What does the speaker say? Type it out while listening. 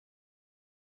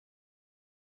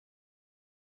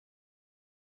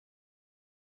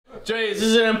Jay, this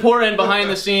is an important behind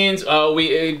the scenes.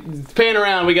 Pan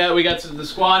around. We got the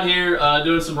squad here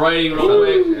doing some writing real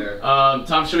quick.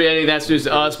 Tom should be editing That's News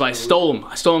to Us, but I stole them.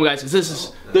 Guys, because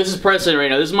this is precedent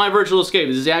right now. This is my virtual escape.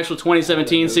 This is the actual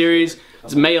 2017 series.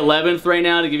 It's May 11th right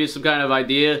now to give you some kind of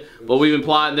idea. But we've been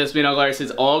plotting this, me and Elmer,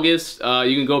 since August.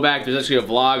 You can go back. There's actually a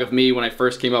vlog of me when I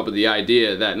first came up with the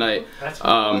idea that night. That's what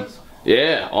it was?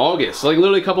 Yeah, August. Like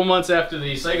literally a couple months after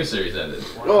the Sega series ended.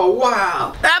 Oh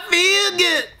wow! I feel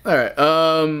good. All right.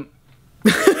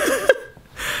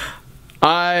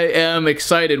 I am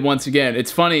excited once again.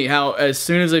 It's funny how as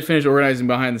soon as I finished organizing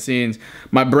behind the scenes,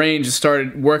 my brain just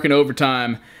started working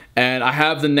overtime, and I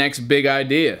have the next big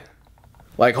idea.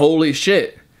 Like holy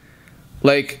shit!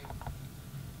 Like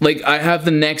I have the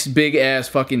next big ass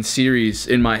fucking series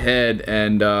in my head,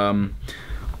 and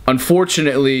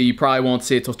unfortunately, you probably won't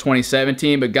see it till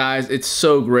 2017, but guys, it's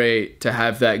so great to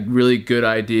have that really good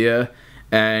idea,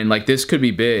 and like this could be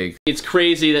big. It's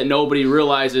crazy that nobody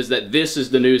realizes that this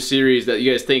is the new series, that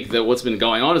you guys think that what's been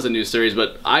going on is a new series,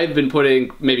 but I've been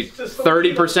putting maybe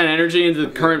 30% energy into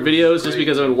the current videos just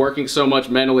because I've been working so much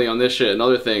mentally on this shit and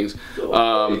other things.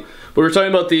 But we're talking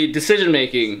about the decision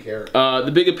making.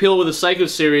 The big appeal with the Psycho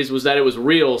series was that it was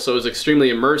real, so it was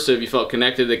extremely immersive. You felt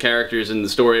connected to the characters and the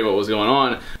story of what was going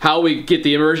on. How we get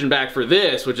the immersion back for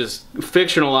this, which is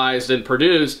fictionalized and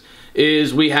produced,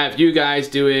 is we have you guys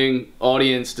doing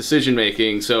audience decision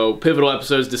making. So pivotal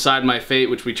episodes, Decide My Fate,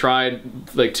 which we tried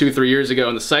like 2-3 years ago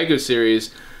in the Psycho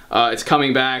series. It's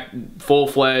coming back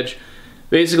full-fledged.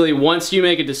 Basically, once you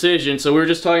make a decision, so we were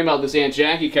just talking about this Aunt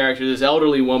Jackie character, this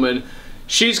elderly woman.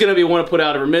 She's gonna be one to put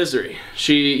out of her misery.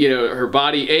 She, you know, her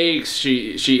body aches.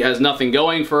 She has nothing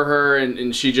going for her,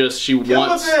 and she wants kill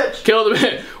the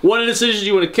bitch. One of the decisions: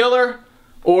 you want to kill her,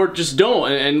 or just don't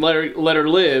and let her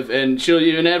live. And she'll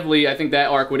inevitably, I think that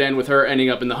arc would end with her ending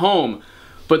up in the home.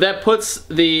 But that puts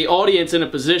the audience in a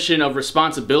position of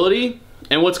responsibility.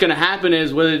 And what's going to happen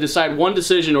is whether they decide one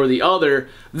decision or the other,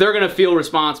 they're going to feel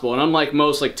responsible. And unlike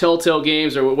most like Telltale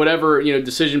games or whatever, you know,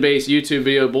 decision-based YouTube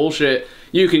video bullshit,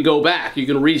 you can go back, you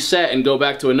can reset and go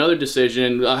back to another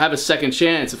decision, have a second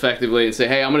chance effectively, and say,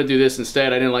 hey, I'm going to do this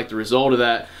instead. I didn't like the result of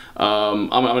that. I'm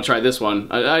going to try this one.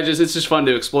 It's just fun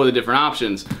to explore the different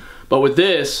options. But with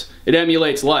this, it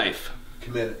emulates life.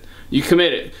 Commit it. You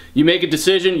commit it. You make a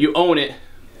decision, you own it.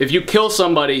 If you kill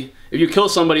somebody,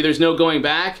 there's no going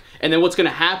back. And then what's going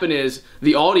to happen is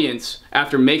the audience,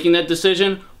 after making that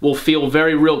decision, will feel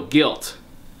very real guilt.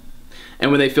 And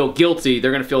when they feel guilty,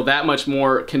 they're going to feel that much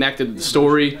more connected to the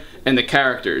story and the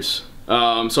characters.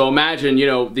 So imagine, you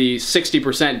know, the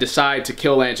 60% decide to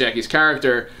kill Aunt Jackie's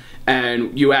character,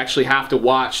 and you actually have to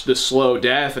watch the slow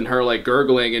death and her like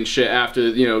gurgling and shit after,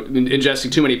 you know,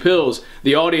 ingesting too many pills.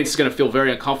 The audience is going to feel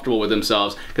very uncomfortable with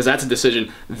themselves because that's a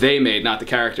decision they made, not the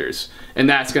characters. And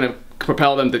that's going to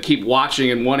propel them to keep watching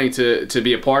and wanting to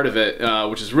be a part of it,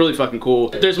 which is really fucking cool.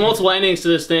 There's multiple endings to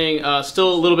this thing,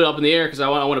 still a little bit up in the air because I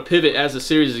want to pivot as the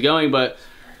series is going, but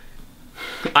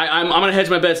I'm gonna hedge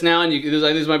my bets now, and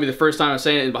this might be the first time I'm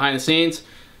saying it behind the scenes.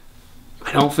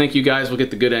 I don't think you guys will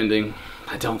get the good ending.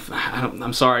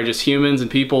 I'm sorry, just humans and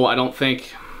people. I don't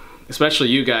think, especially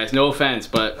you guys. No offense,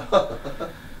 but a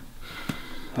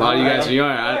lot of you guys are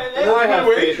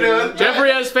young. Jeffrey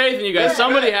has faith in you guys.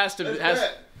 Somebody has to.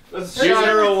 Let's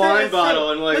shatter a wine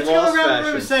bottle and like lost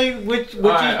fashion. Say which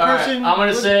person. I'm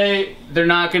gonna say they're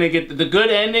not gonna get the good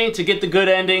ending. To get the good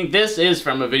ending, this is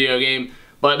from a video game.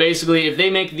 But basically, if they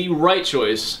make the right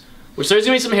choice, which there's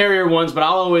gonna be some hairier ones, but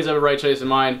I'll always have a right choice in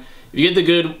mind. If you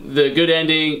get the good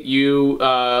ending, you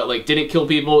like didn't kill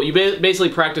people. You basically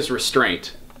practice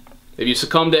restraint. If you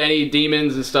succumb to any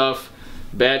demons and stuff,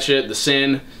 bad shit, the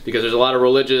sin, because there's a lot of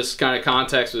religious kind of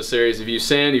context with the series. If you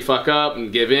sin, you fuck up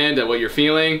and give in to what you're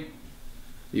feeling,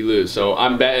 you lose. So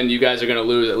I'm betting you guys are gonna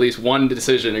lose at least one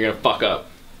decision. You're gonna fuck up.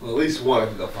 Well, at least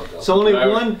one they'll fuck up. So only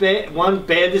one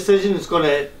bad decision is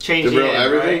gonna change the end,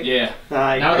 everything. right? Yeah.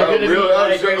 Now they're gonna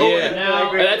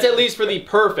be that's at least for the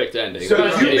perfect ending. So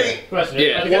you think? Question.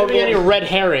 Are there gonna be any red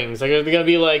herrings? Like, are there gonna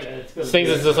be like things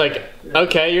that's just like,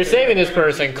 okay, you're saving this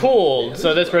person, cool,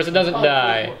 so this person doesn't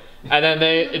die. And then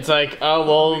it's like, oh,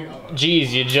 well,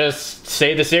 geez, you just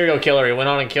saved the serial killer. He went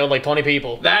on and killed like 20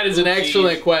 people. That is an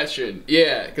excellent question.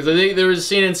 Yeah, because I think there was a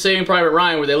scene in Saving Private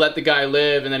Ryan where they let the guy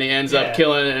live and then he ends up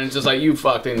killing, and it's just like, you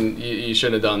fucking, you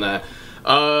shouldn't have done that.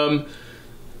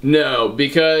 No,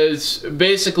 because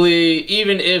basically,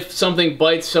 even if something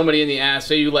bites somebody in the ass,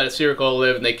 say you let a serial killer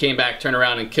live and they came back, turned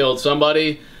around and killed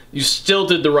somebody, you still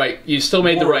did the right, you still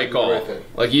made the right call.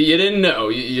 Like, you didn't know,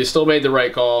 you still made the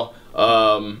right call.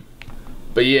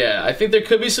 But yeah, I think there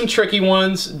could be some tricky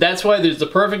ones. That's why there's the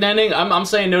perfect ending. I'm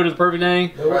saying no to the perfect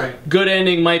ending. Right. Good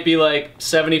ending might be like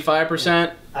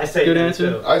 75%. I say good that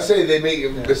answer. too. I say they make a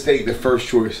mistake the first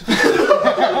choice.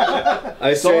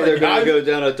 I say they're gonna go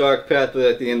down a dark path, but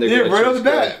at the end they're gonna right off choose the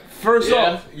bat. First Yeah.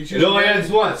 off, you choose It only ends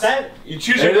once. You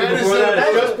choose a Anything red before instead that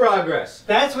of is just progress.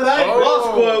 That's what I. Lost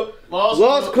quote.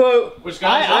 Lost quote. Which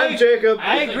guys? I'm Jacob.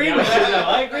 I agree with you though.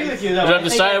 I agree with you though. I've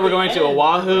decided we're going to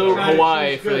Oahu,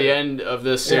 Hawaii for the end of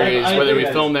this series, I whether we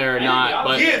agree. film there or not.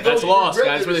 But Yeah, that's don't Lost,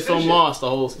 regret guys, the where they film decision. Lost, the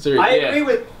whole series. I Yeah. agree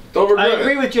with. Don't regret I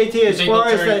agree with JT as think far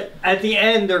they'll as turn that at the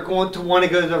end they're going to want to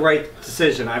go to the right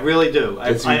decision. I really do.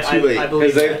 It's too late. I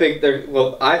believe Because they that. think they're.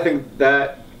 Well, I think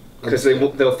that because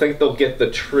they'll think they'll get the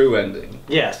true ending.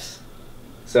 Yes.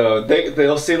 So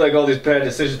they'll see like all these bad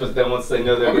decisions, but then once they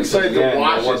know they're I'm excited to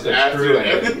watch it after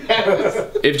everything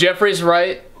happens. If Jeffrey's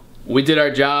right, we did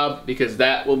our job because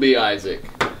that will be Isaac.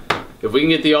 If we can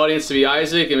get the audience to be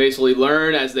Isaac and basically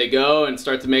learn as they go and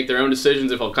start to make their own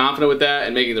decisions and feel confident with that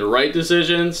and making the right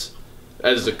decisions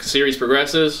as the series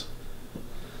progresses,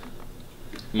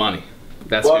 money.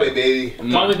 That's Money, good.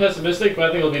 baby. Totally pessimistic, but I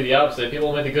think it'll be the opposite. People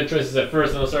will make the good choices at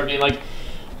first, and they'll start being like,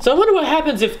 so I wonder what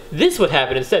happens if this would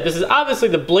happen instead. This is obviously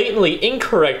the blatantly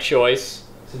incorrect choice,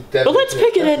 but let's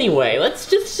pick it anyway. Let's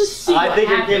just see I what think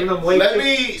you're happens. giving them way Let too.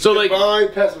 me So, like- define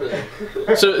pessimism.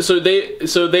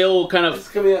 So they'll kind It's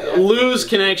of coming out. lose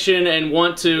connection and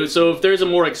want to. So if there's a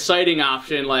more exciting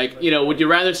option, like, you know, would you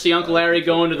rather see Uncle Larry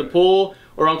go into the pool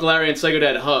or Uncle Larry and Psycho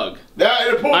Dad hug? Now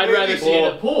in the pool, I'd baby. rather see it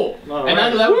in the pool, All and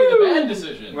right. that would be the bad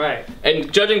decision. Right.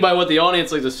 And judging by what the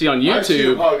audience likes to see on I see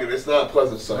him YouTube, hugging. It's not a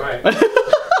pleasant sight.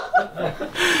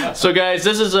 Right. so guys,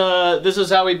 this is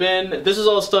how we've been. This is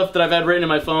all stuff that I've had written in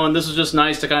my phone. This is just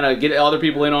nice to kind of get other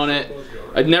people in on it.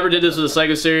 I never did this with the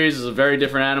Psycho series. It's a very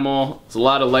different animal. There's a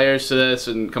lot of layers to this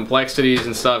and complexities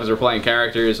and stuff as we're playing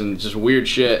characters and just weird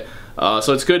shit.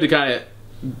 So it's good to kind of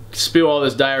spew all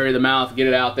this diarrhea of the mouth, get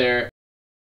it out there.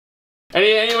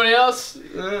 Anybody else?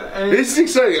 This is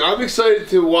exciting. I'm excited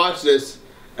to watch this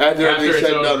after everything's it's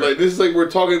said and done. over. Like this is like we're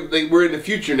talking. Like we're in the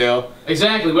future now.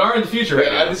 Exactly, we are in the future right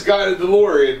I now. just got a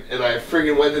DeLorean and I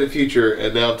friggin' went to the future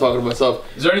and now I'm talking to myself.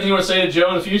 Is there anything you want to say to Joe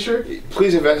in the future?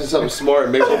 Please invest in something smart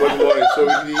and make a whole bunch of money so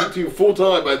we can do YouTube full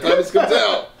time by the time this comes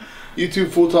out. YouTube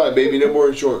full time, baby. No more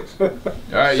insurance. All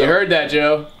right, you heard that,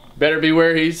 Joe. Better be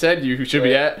where he said you should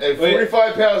be at. And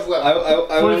 45 pounds left.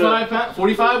 I 45 pounds?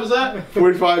 45 was that?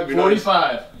 45. Be nice.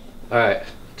 45. All right.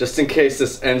 Just in case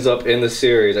this ends up in the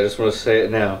series, I just want to say it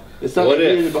now. It's not What like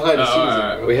if behind the scenes.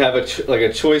 alright. we have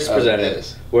a choice presented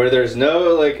yes. where there's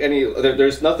no like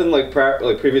there's nothing like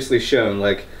previously shown.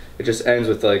 Like it just ends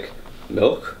with like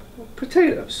milk,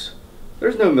 potatoes.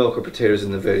 There's no milk or potatoes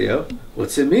in the video.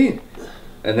 What's it mean?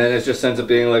 And then it just ends up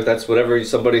being like that's whatever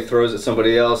somebody throws at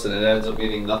somebody else, and it ends up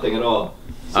meaning nothing at all.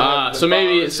 So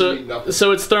maybe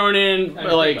so it's thrown in I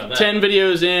didn't like think about 10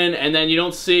 videos in, and then you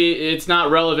don't see it's not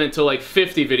relevant to like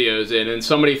 50 videos in, and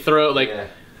somebody throw like Yeah.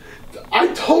 I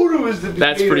told him it was the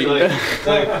that's beginning. pretty.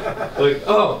 Like,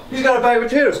 oh, he's got a bag of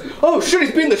potatoes. Oh shit,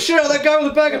 he's beating the shit out of that guy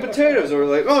with a bag of potatoes. Or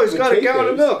like, oh, he's got a gallon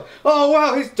of milk. Oh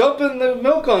wow, he's dumping the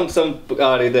milk on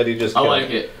somebody that he just I killed. like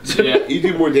it. Yeah, You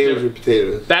do more damage with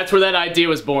potatoes. that's where that idea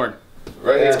was born.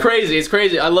 Right? Yeah. It's crazy. It's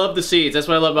crazy. I love the seeds. That's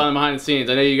what I love about them behind the scenes.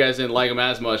 I know you guys didn't like them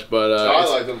as much, but I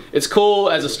like them. it's cool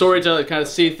as a storyteller to kind of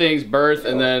see things birth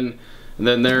and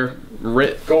then they're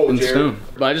writ Gold, in Jared. stone.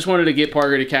 But I just wanted to get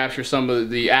Parker to capture some of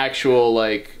the actual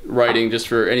like writing, just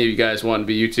for any of you guys wanting to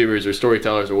be YouTubers or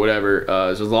storytellers or whatever.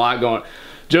 There's a lot going.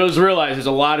 Joe's realized there's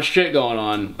a lot of shit going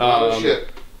on. Oh shit.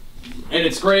 And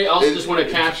it's great. I also just want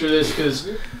to capture this because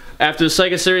after the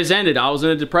Psycho series ended, I was in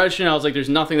a depression. I was like, there's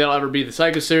nothing that'll ever beat the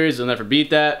Psycho series. I'll never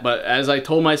beat that. But as I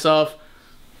told myself,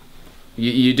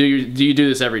 you do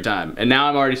this every time. And now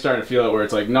I'm already starting to feel it where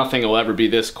it's like nothing will ever be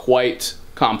this quite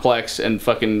complex and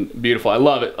fucking beautiful. I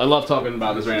love it. I love talking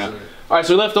about this right now. All right,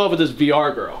 so we left off with this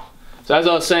VR girl. So as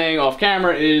I was saying off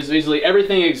camera, it is basically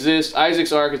everything exists.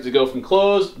 Isaac's arc is to go from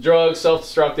closed, drugs,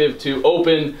 self-destructive to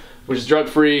open, which is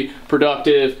drug-free,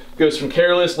 productive, goes from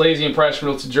careless, lazy,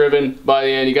 impressionable to driven by the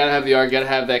end. You gotta have the arc, you gotta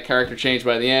have that character change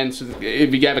by the end. So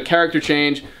if you have a character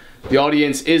change, the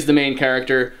audience is the main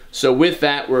character. So with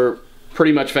that, we're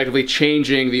pretty much effectively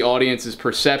changing the audience's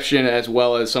perception as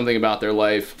well as something about their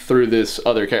life through this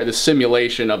other character, the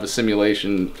simulation of a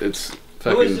simulation. It's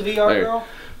fucking Who is the VR layered. girl?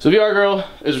 So VR girl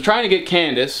is we're trying to get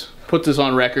Candace, put this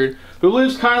on record, who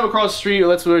lives kind of across the street.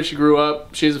 That's where she grew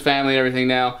up. She has a family and everything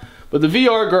now. But the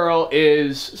VR girl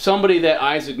is somebody that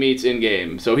Isaac meets in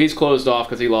game. So he's closed off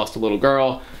because he lost a little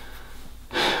girl.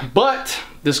 But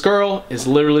this girl is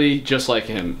literally just like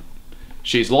him.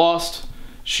 She's lost.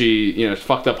 She,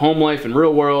 fucked up home life in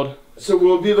real world. So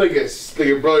will it be like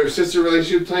a brother sister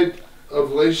relationship type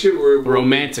of relationship, or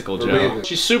romantical, Joe? Romantic.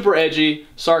 She's super edgy,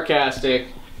 sarcastic,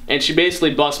 and she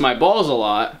basically busts my balls a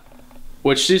lot.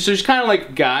 Which she's kind of like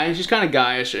a guy. She's kind of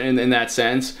guyish in that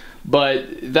sense.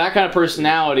 But that kind of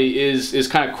personality is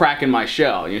kind of cracking my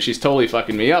shell. You know, she's totally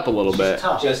fucking me up a little bit.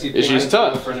 Tough. Jesse She's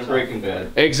tough. girlfriend in Breaking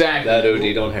Bad. Exactly. That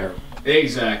OD'd on heroin.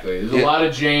 Exactly. There's a lot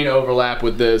of Jane overlap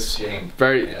with this. Jane.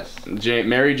 Very. Yes. Jane,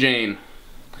 Mary Jane.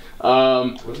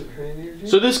 Was it her name?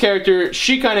 So this character,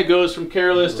 she kind of goes from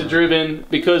careless to driven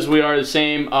because we are the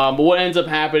same. But what ends up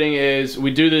happening is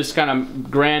we do this kind of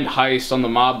grand heist on the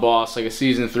mob boss, like a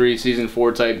season 3, season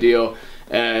 4 type deal.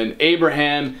 And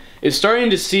Abraham is starting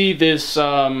to see this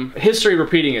history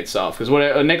repeating itself. Because what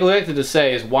I neglected to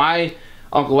say is why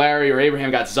Uncle Larry or Abraham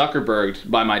got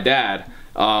Zuckerberged by my dad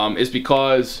is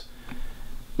because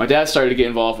my dad started to get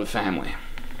involved with family.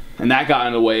 And that got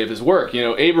in the way of his work. You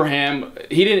know, Abraham,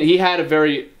 he had a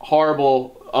very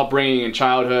horrible upbringing in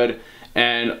childhood,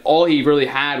 and all he really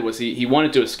had was he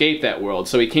wanted to escape that world.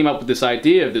 So he came up with this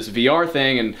idea of this VR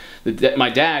thing, and my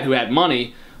dad, who had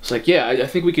money, was like, yeah, I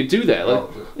think we could do that.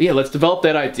 Let's develop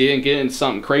that idea and get into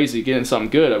something crazy, get into something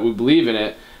good. We believe in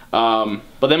it.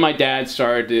 But then my dad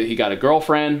he got a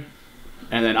girlfriend,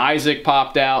 and then Isaac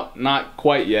popped out. Not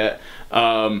quite yet.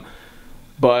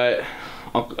 But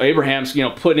Abraham's, you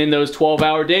know, putting in those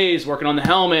 12-hour days working on the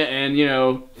helmet, and, you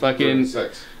know, fucking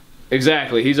Sex.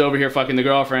 Exactly. He's over here fucking the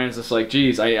girlfriend. It's just like,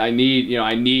 geez, I need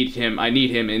him,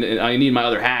 and I need my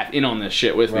other half in on this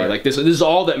shit with me. Like this is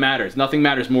all that matters. Nothing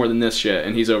matters more than this shit.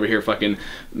 And he's over here fucking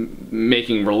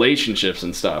making relationships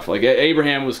and stuff. Like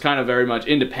Abraham was kind of very much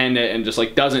independent and just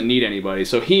like doesn't need anybody.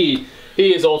 So he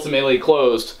is ultimately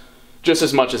closed just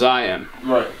as much as I am.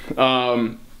 Right.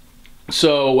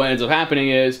 So what ends up happening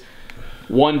is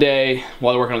one day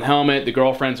while they're working on the helmet, the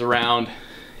girlfriend's around.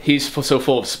 He's so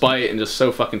full of spite and just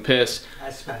so fucking pissed.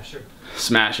 I smash her.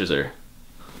 Smashes her.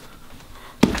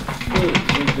 You're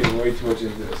getting way too much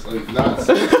into this. Like, not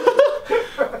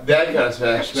that kind of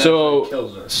smash. So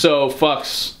kills her. So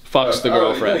fucks the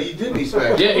girlfriend. No, you didn't. He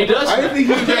smashed. Yeah, he does. I didn't think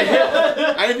he was that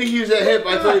hip. I didn't think he was that hip.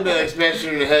 I thought he meant like smashing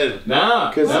her in the head. Nah,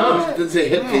 Because it doesn't say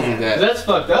hip things like that. That's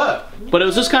fucked up. But it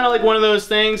was just kind of like one of those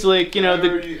things, like, you know,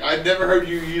 I never heard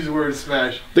you use the word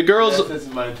smash. the girls. That's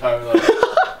in my entire life.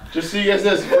 Just so you guys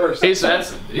know this first. He's a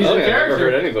I've never character.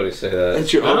 heard anybody say that.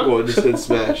 That's your uncle and just said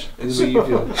smash. And the way you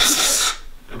feel.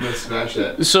 I'm gonna smash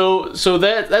that. So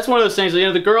that's one of those things. You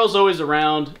know, the girl's always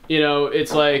around. You know,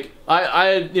 it's like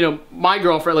you know, my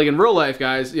girlfriend, like in real life,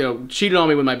 guys, you know, cheated on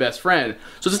me with my best friend.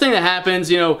 So it's this thing that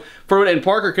happens. You know, and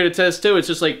Parker could attest too. It's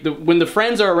just like when the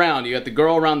friends are around, you got the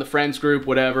girl around the friends group,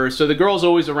 whatever. So the girl's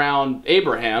always around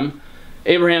Abraham.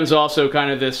 Abraham's also kind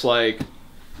of this like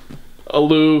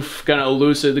aloof, kind of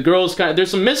elusive. The girl's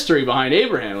there's some mystery behind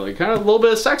Abraham, like kind of a little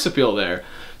bit of sex appeal there.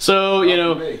 So, you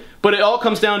know, but it all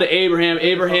comes down to Abraham.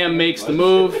 Abraham makes the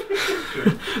move.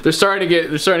 They're starting to get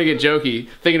jokey,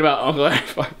 thinking about Uncle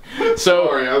Larry.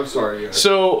 So, I'm sorry. Guys.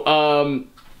 So,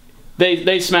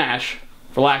 they smash,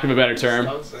 for lack of a better term.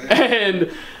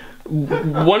 And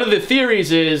one of the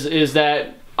theories is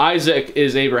that Isaac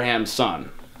is Abraham's son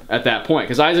at that point,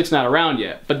 because Isaac's not around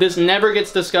yet. But this never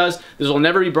gets discussed. This will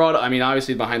never be brought up. I mean,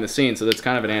 obviously behind the scenes, so that's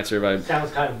kind of an answer.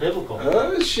 Sounds kind of biblical.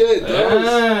 Oh shit.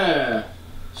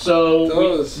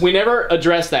 So we never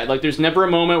address that. Like, there's never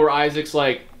a moment where Isaac's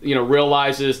like, you know,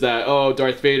 realizes that, oh,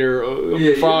 Darth Vader,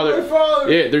 father. My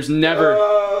father. Yeah, there's never.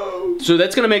 Oh. So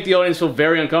that's gonna make the audience feel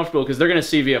very uncomfortable because they're gonna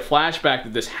see via flashback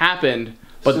that this happened.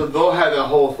 But so they'll have that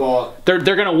whole thought. They're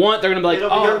gonna be like,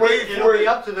 It'll be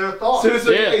up to their thoughts. So it's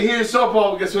like, Yeah. hey, here's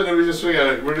softball. Guess what? We're just swing at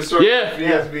it. We're just throwing. Yeah.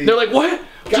 They're like, what?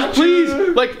 Just please,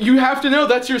 like, you have to know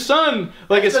that's your son.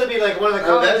 Like, It's gonna be like one of the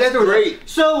comments. that's great.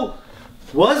 So,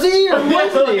 was he or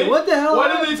wasn't he? What the hell? Why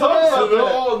did they talk So about they'll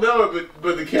that? all know it,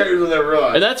 but the characters will never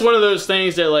realize. And that's one of those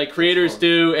things that like creators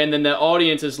do, and then the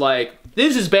audience is like,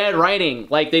 this is bad writing.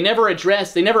 Like, they never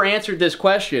answered this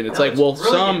question. It's like, it's well,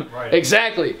 brilliant writing.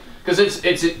 exactly. Because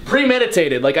it's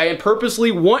premeditated. Like, I purposely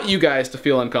want you guys to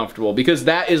feel uncomfortable because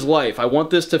that is life. I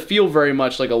want this to feel very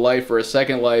much like a life or a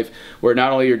second life where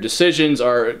not only your decisions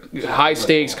are high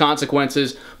stakes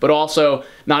consequences, but also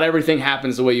not everything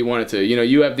happens the way you want it to. You know,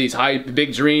 you have these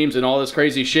big dreams and all this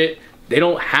crazy shit. They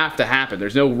don't have to happen.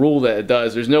 There's no rule that it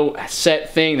does. There's no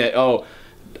set thing that, oh,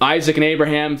 Isaac and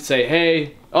Abraham say,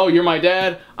 hey, oh, you're my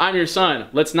dad, I'm your son.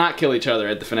 Let's not kill each other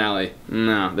at the finale.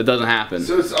 No, that doesn't happen.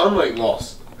 So it's unlike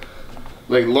Lost.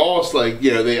 Like Lost, like,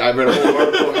 you know, I read a whole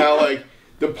article how like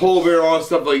the polar bear and all that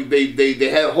stuff, like they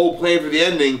had a whole plan for the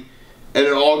ending, and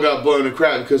it all got blown to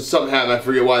crap because somehow, I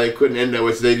forget why they couldn't end it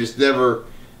with. So they just never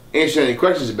answered any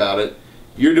questions about it.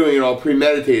 you're doing it all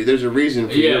premeditated. There's a reason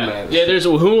for your madness. Yeah,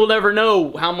 who will never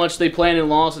know how much they planned and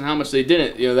lost and how much they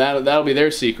didn't. You know, that'll be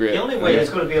their secret. The only way it's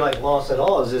going to be like lost at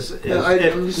all is if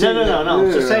I'm just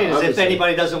saying is if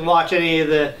anybody doesn't watch any of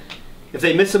the. If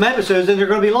they miss some episodes, then they're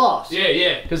going to be lost.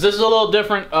 Yeah. Because this is a little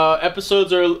different.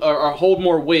 Episodes are hold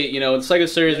more weight. You know, in Psycho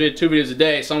series we had 2 videos a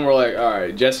day. Some were like, all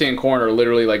right, Jesse and Corn are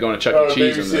literally like going to Chuck E.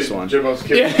 Cheese in this one.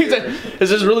 Yeah, exactly. Is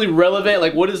this really relevant?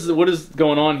 Like, what is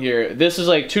going on here? This is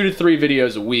like 2 to 3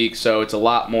 videos a week, so it's a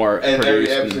lot more. And every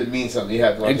episode means something. You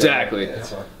have to watch exactly.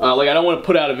 Like, I don't want to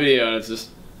put out a video and it's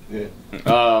just.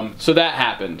 Yeah. So that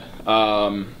happened.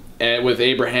 And with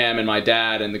Abraham and my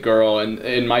dad and the girl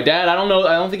and my dad, I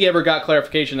don't think he ever got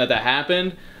clarification that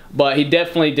happened, but he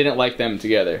definitely didn't like them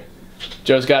together.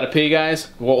 Joe's got to pee,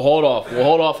 guys. We'll hold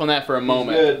off on that for a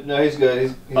moment. He's good. No, he's good.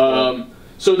 He's good.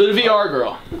 So the VR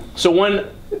girl. So when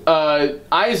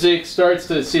Isaac starts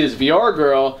to see this VR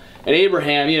girl and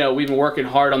Abraham, you know, we've been working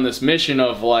hard on this mission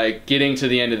of like getting to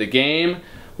the end of the game.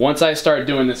 Once I start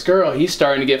doing this girl, he's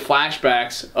starting to get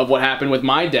flashbacks of what happened with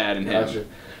my dad and him. Gotcha.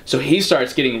 So he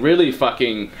starts getting really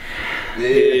fucking,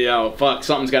 you know, fuck,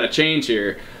 something's got to change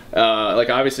here. Like,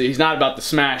 obviously, he's not about to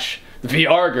smash the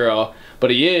VR girl,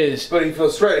 but he is. But he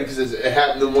feels threatened because it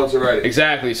happened to him once already.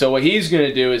 Exactly. So what he's going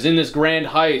to do is in this grand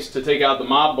heist to take out the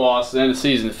mob boss at the end of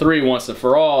season 3 once and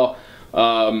for all,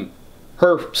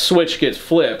 her switch gets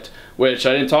flipped, which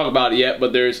I didn't talk about yet,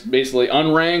 but there's basically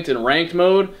unranked and ranked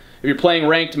mode. If you're playing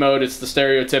ranked mode, it's the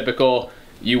stereotypical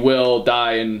you will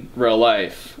die in real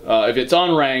life. If it's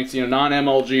unranked, you know,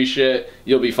 non-MLG shit,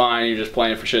 you'll be fine. You're just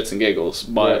playing for shits and giggles.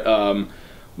 But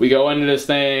we go into this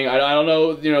thing. I don't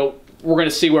know, you know, we're going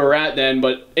to see where we're at then.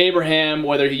 But Abraham,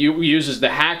 whether he uses the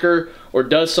hacker or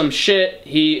does some shit,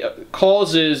 he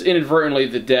causes inadvertently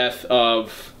the death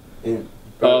of the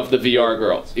VR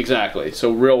girl. Exactly.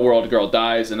 So real world girl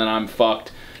dies, and then I'm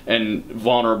fucked and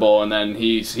vulnerable, and then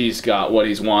he's got what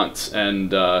he wants,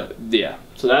 and yeah.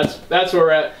 So that's where we're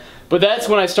at. But that's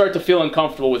when I start to feel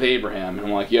uncomfortable with Abraham. And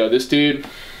I'm like, yo, this dude,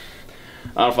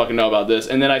 I don't fucking know about this.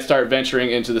 And then I start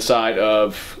venturing into the side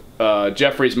of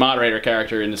Jeffrey's moderator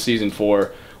character in the season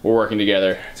 4. We're working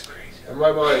together. That's crazy.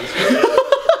 My mind.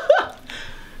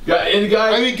 And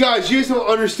guys, I mean, guys, you just don't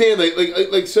understand.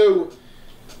 Like, so.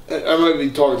 I might be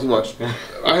talking too much.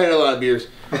 I had a lot of beers.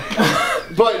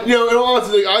 But, you know, in all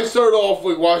honesty, like, I started off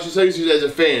like watching Psycho series as a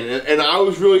fan, and I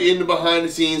was really into behind the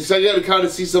scenes, so I got to kind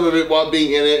of see some of it while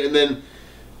being in it, and then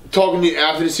talking to you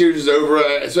after the series was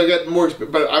over, so I got more,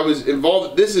 but I was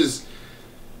involved. This is,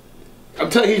 I'm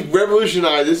telling you, he's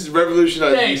revolutionized. This is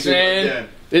revolutionized. Thanks, man.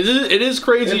 It is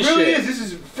crazy shit. It really is. This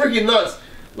is freaking nuts.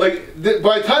 Like,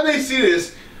 by the time they see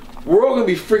this, we're all gonna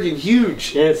be freaking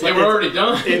huge. Yeah, it's like we're already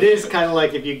done. It is kind of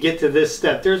like if you get to this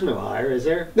step, there's no higher, is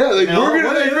there? No, like we're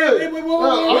gonna really. There's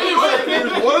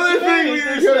one other thing we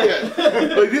didn't go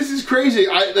yet. Like, this is crazy.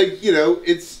 Like, you know,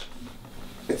 it's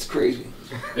crazy.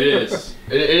 It is.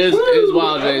 It is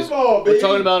wild, Jays. We're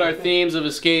talking about our themes of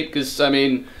escape because I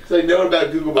mean, it's like knowing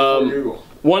about Google before Google.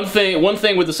 One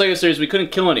thing with the Psycho series, we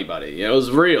couldn't kill anybody. You know, it was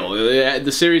real.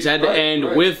 The series had to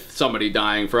end with somebody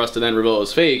dying for us to then reveal it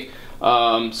was fake.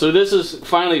 So this is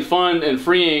finally fun and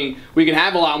freeing. We can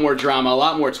have a lot more drama, a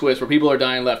lot more twists where people are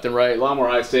dying left and right, a lot more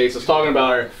high stakes. Let's talking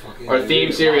about our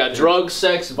themes here. We got drugs,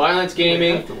 sex, violence,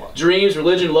 gaming, dreams,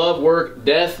 religion, love, work,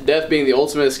 death. Death being the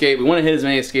ultimate escape. We want to hit as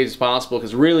many escapes as possible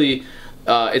because really,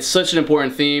 it's such an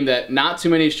important theme that not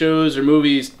too many shows or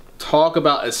movies talk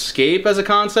about escape as a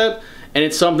concept. And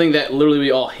it's something that literally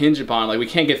we all hinge upon. Like, we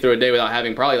can't get through a day without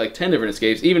having probably like 10 different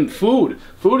escapes. Even food.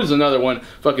 Food is another one.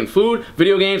 Fucking food.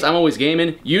 Video games. I'm always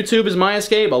gaming. YouTube is my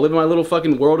escape. I live in my little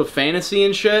fucking world of fantasy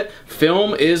and shit.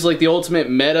 Film is like the ultimate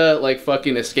meta like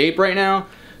fucking escape right now.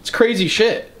 It's crazy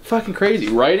shit. Fucking crazy.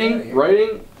 Writing,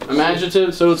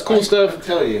 imaginative. So it's cool stuff. I'm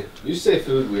telling you. You say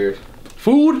food weird.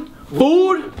 Food?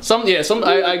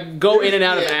 I go in and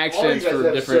out of accents for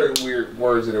different certain weird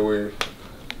words that are weird.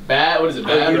 Bad? What is it?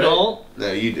 Bad? You don't?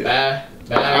 No, you do. Bad.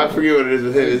 I forget what it is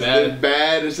with him. It's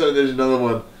bad or something. There's another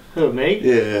one. Who, me?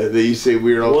 Yeah, that you say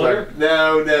weird all the time.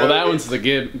 No. Well, that one's the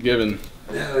given.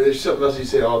 No, there's something else you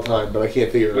say all the time, but I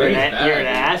can't figure it out. You're an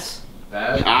ass?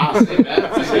 Bad. Ass.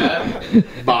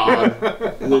 Bad.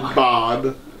 Bod. Is it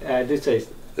bod? I did say.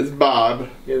 It's bod.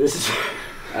 Yeah, this is.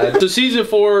 So season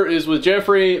 4 is with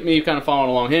Jeffrey, me kind of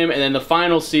following along him, and then the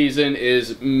final season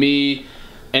is me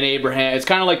and Abraham. It's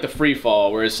kind of like the free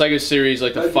fall, whereas Psycho series,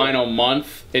 like the final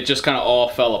month, it just kind of all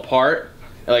fell apart.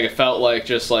 Like, it felt like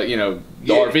just like, you know,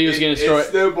 the RV was getting destroyed. It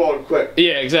snowballed quick.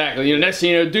 Yeah, exactly. You know, next thing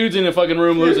you know, dude's in the fucking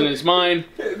room losing his mind.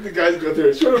 The guy's going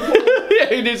through a swimming pool. Yeah,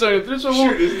 He did something.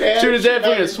 Shoot his dad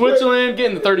flew to Switzerland,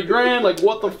 getting the 30 grand. Like,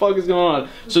 what the fuck is going on?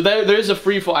 So there's a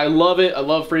free fall. I love it. I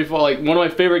love free fall. Like, one of my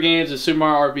favorite games is Super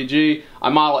Mario RPG. I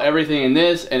model everything in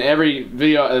this, and every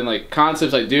video and like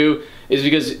concepts I do is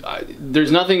because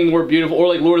there's nothing more beautiful. Or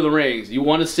like Lord of the Rings. You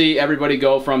want to see everybody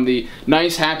go from the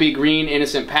nice, happy, green,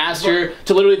 innocent pasture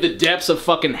to literally the depths of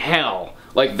fucking hell.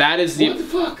 Like, that is the. What the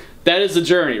fuck? That is the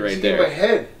journey right there. In my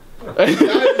head. That's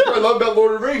what I love about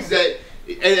Lord of the Rings. That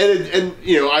and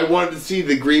you know, I wanted to see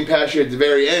the green pasture at the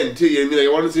very end too. You know what I mean? Like,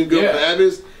 I wanted to see him go from the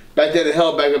abyss back down to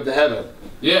hell, back up to heaven.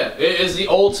 Yeah, it is the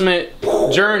ultimate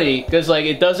journey because like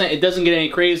it doesn't get any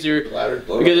crazier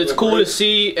because it's cool to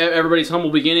see everybody's humble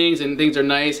beginnings and things are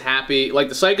nice, happy, like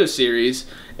the Psycho series,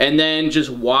 and then just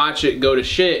watch it go to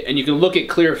shit, and you can look at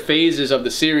clear phases of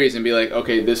the series and be like,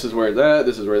 okay, this is where that,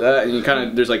 this is where that, and you kind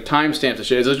of there's like timestamps and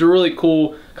shit. So it's a really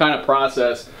cool kind of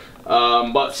process.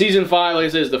 But season 5, like I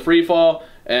said, is the free fall.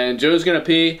 And Joe's gonna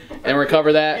pee, and we're gonna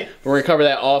cover that. We're gonna cover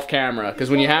that off camera because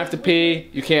when you have to pee,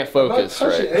 you can't focus. I'm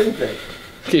not touching anything.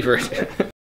 Keep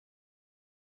it.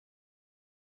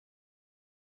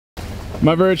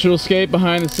 My virtual skate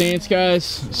behind the scenes, guys.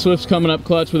 Swift's coming up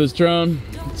clutch with his drone.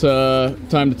 It's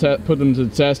time to put them to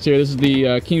the test here. This is the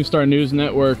Keemstar News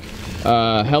Network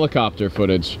helicopter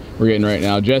footage we're getting right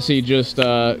now. Jesse just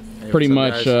pretty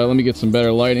much. Let me get some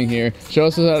better lighting here. Show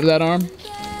us that arm.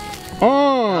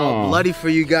 Oh, bloody for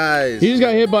you guys. He just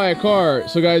got hit by a car.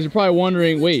 So guys, you're probably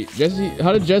wondering, wait, Jesse,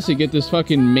 how did Jesse get this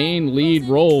fucking main lead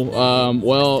role?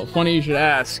 Well, funny you should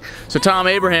ask. So Tom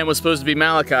Abraham was supposed to be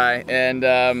Malachi, and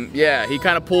yeah, he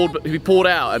kind of pulled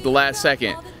out at the last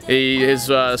second.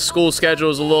 His school schedule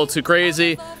is a little too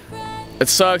crazy. It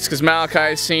sucks because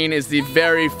Malachi's scene is the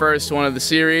very first one of the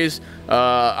series.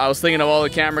 I was thinking of all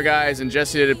the camera guys, and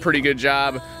Jesse did a pretty good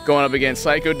job going up against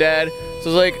Psycho Dad. So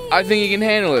I was like, I think he can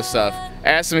handle this stuff.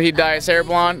 Asked him if he'd dye his hair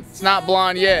blonde. It's not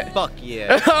blonde yet. Fuck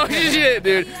yeah. Oh shit,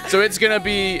 dude. So it's gonna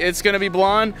be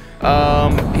blonde.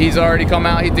 He's already come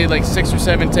out. He did like 6 or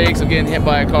 7 takes of getting hit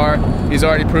by a car. He's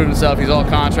already proved himself. He's all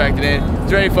contracted in.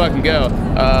 He's ready to fucking go.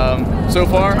 So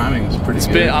far, timing was pretty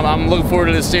good. I'm looking forward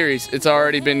to this series. It's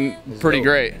already been pretty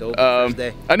great. First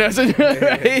day. I know,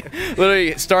 right?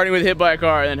 Literally starting with hit by a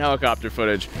car and then helicopter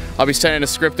footage. I'll be sending a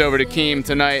script over to Keem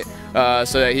tonight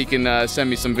so that he can send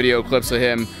me some video clips of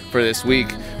him for this week.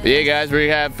 But yeah, guys, we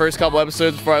have first couple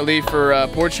episodes before I leave for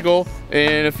Portugal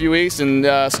in a few weeks, and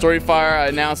Storyfire, I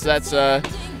announced that's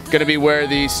gonna be where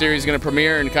the series is gonna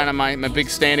premiere and kind of my big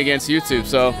stand against YouTube.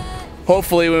 So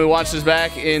hopefully when we watch this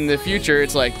back in the future,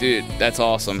 it's like, dude, that's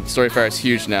awesome. Storyfire is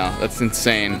huge now. That's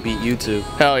insane. Beat YouTube.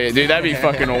 Hell yeah, dude, that'd be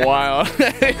fucking wild.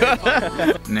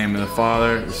 Name of the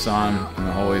Father, the Son, and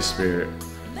the Holy Spirit.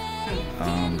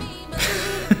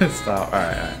 Stop. All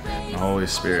right. The Holy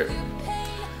Spirit.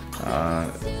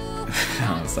 No,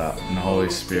 stop. And the Holy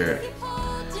Spirit.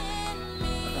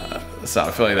 Stop.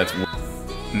 I feel like that's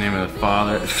name of the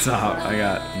Father. Stop. I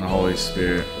got the Holy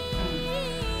Spirit.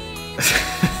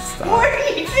 Stop. What are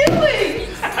you doing?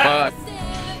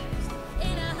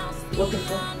 What the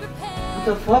fuck? What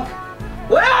the fuck?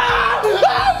 Ah! Oh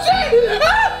shit!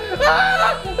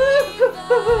 Ah!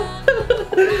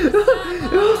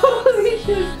 Holy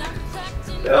shit!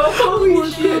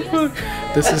 Holy shit!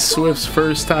 This is Swift's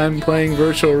first time playing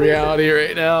virtual reality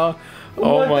right now.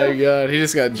 Oh my god, he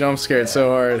just got jump scared so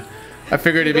hard. I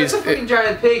figured if he's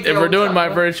if we're doing my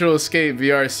virtual escape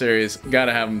VR series,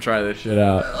 gotta have him try this shit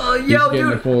out. Oh yo,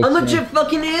 dude, I'm legit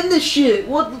fucking in this shit.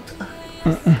 What?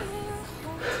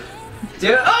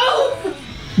 Dude, oh!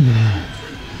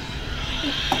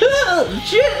 Oh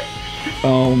shit!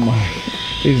 Oh my,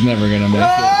 he's never gonna make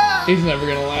it. He's never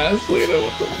gonna last. Look at him.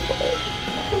 What the fuck?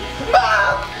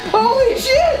 Holy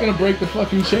shit! He's gonna break the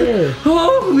fucking chair.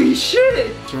 Holy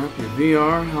shit! Strap your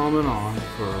VR helmet on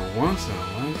for a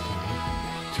once-in-a-lifetime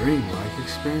dreamlike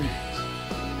experience.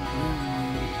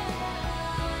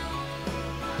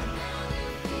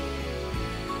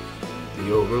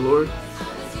 The Overlord?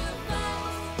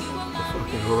 The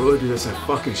fucking Overlord? Dude, that's that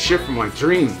fucking shit from my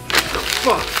dream.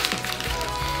 Fuck!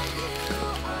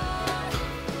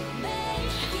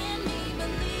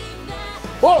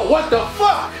 Whoa, what the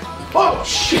fuck? Oh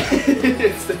shit!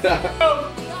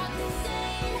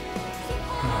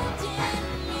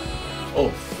 Oh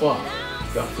fuck.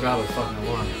 I forgot the fucking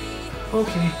alarm.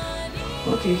 Okay,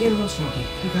 get a little smoky.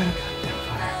 You gotta cut that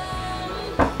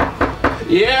fire.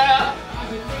 Yeah.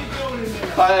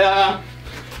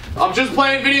 I'm just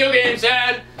playing video games,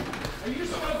 Dad. Are you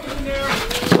smoking in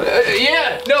there?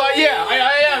 Yeah. No. Yeah.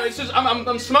 I am. It's just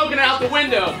I'm smoking out the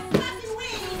window.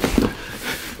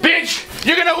 Bitch,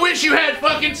 you're gonna wish you had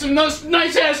fucking some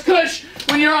nice ass kush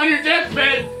when you're on your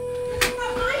deathbed.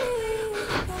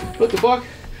 What the fuck?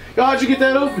 Yo, how'd you get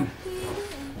that open?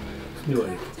 No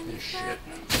idea. This shit.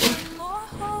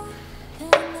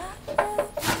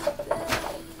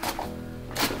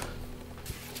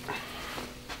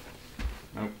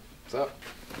 Nope. What's up?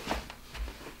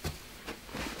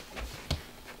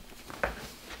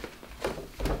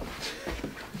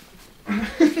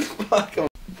 Fuck 'em.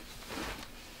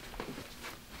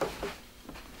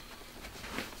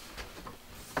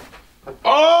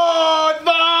 Oh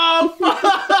no!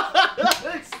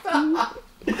 Stop!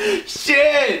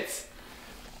 Shit!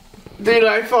 Dude,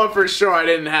 I thought for sure I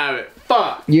didn't have it.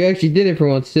 Fuck! You actually did it for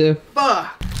once too.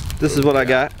 Fuck! This is what I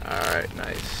got. Alright,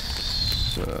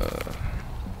 nice.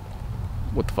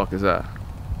 What the fuck is that?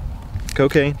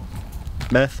 Cocaine.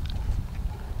 Meth.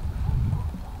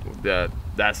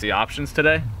 That's the options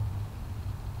today?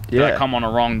 Did Yeah. I come on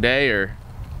a wrong day or?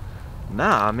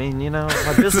 Nah, I mean, you know,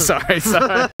 my business. sorry.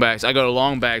 Bags. I go to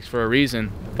long bags for a reason.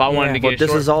 If I wanted to get but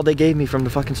this is all they gave me from the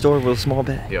fucking store with a small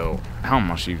bag. Yo, how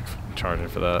much you charging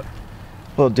for that?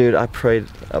 Well, dude, I prayed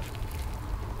up.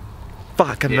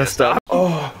 Fuck, I messed up.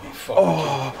 Isaac.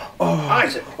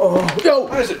 Yo,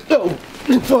 Isaac. yo,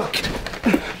 Fuck.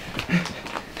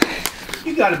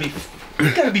 You gotta be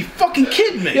fucking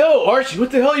kidding me. yo, Archie,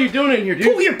 what the hell are you doing in here,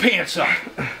 dude? Pull your pants up.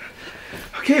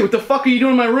 Okay, what the fuck are you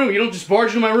doing in my room? You don't just barge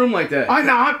into my room like that. I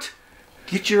knocked.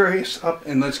 Get your ass up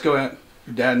and let's go out.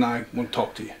 Your dad and I want to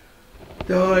talk to you.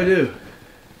 The hell I do?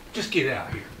 Just get out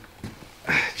of here.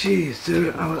 Jeez,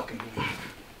 dude.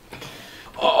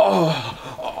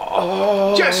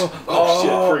 Just. Oh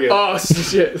shit! Forget. Oh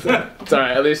shit. It's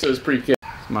alright, at least it was pre-kid.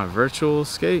 My virtual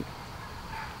skate.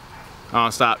 Oh,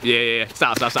 stop. Yeah.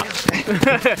 Stop.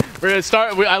 We're gonna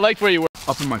start. I liked where you were.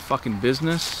 Up in my fucking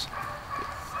business.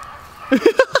 I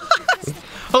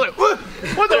was like, what?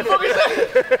 What the fuck is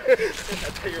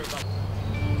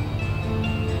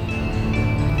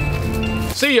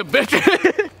that? See ya, bitch.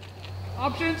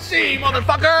 Option C,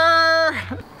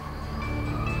 motherfucker.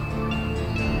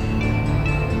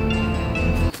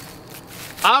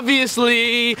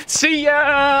 Obviously, see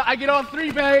ya. I get all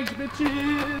 3 bags,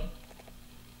 bitches.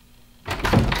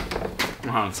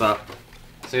 What's up?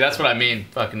 See, that's what I mean.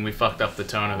 Fucking, we fucked up the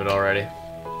tone of it already.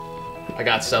 I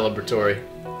got celebratory.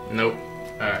 Nope.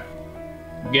 Alright.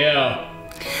 Go.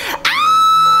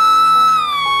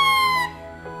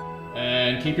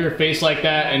 And keep your face like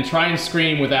that and try and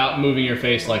scream without moving your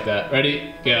face like that.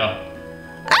 Ready? Go.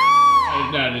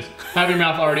 No, just have your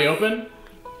mouth already open.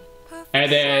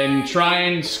 And then try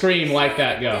and scream like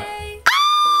that. Go.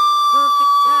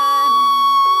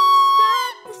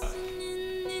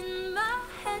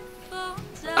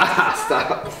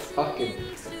 Stop. Fucking.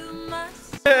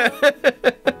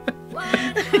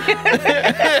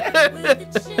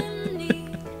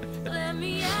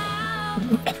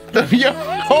 Yo,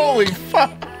 holy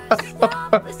fuck.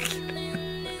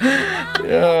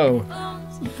 Yo.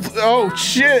 Oh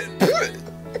shit.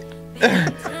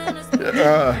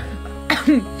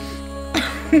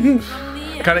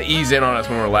 Kind of ease in on us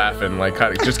when we're laughing. Like,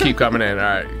 just keep coming in. All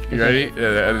right, you ready?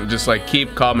 Just like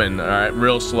keep coming. All right,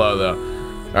 real slow though.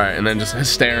 All right, and then just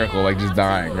hysterical, like just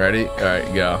dying. Ready? All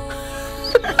right, go.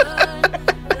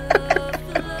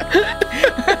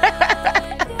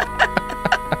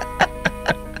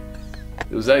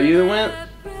 Was that you that went?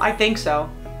 I think so.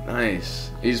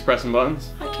 Nice. You just pressing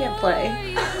buttons? I can't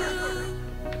play.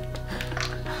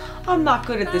 I'm not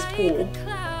good at this pool.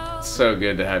 It's so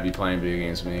good to have you playing video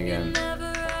games with me again.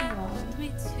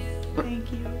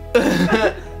 Thank you.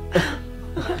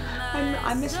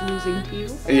 I miss losing to you.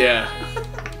 Yeah.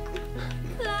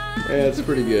 Yeah, it's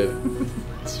pretty good.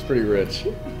 It's pretty rich.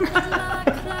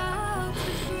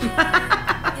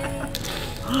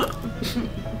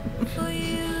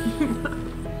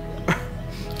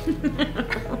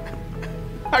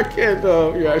 I can't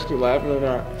tell if you're actually laughing or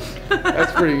not.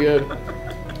 That's pretty good.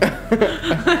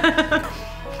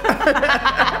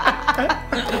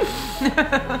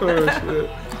 Oh shit.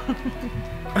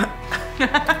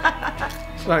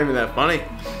 It's not even that funny.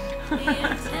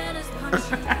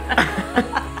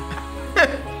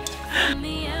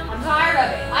 I'm tired of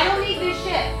it. I don't need this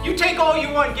shit. You take all you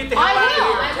want and get the hell I out will, of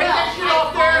here. I Take will. that shit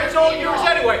off there. It's all yours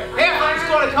anyway. Half of it's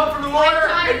going to come from the lawyer,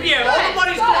 and yeah, all the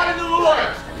money's going to the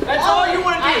lawyer. That's all you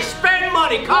want to do is spend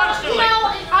money constantly. You know,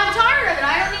 I'm tired of it.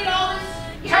 I don't need all this.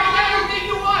 Take everything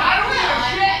you want. I don't give a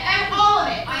shit. And all of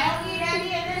it. I don't need any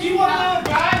of this. You want to know,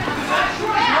 guys? I'm sure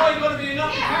it's only going to be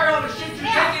enough to carry all the shit you're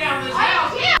taking out of this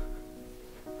house. Yeah.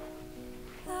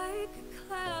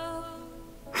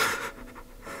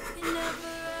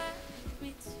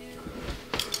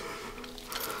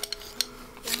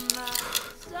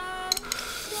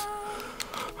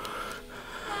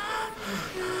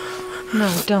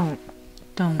 No, don't.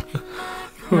 Don't.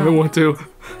 I want to.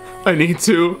 I need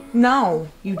to. No,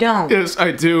 you don't. Yes,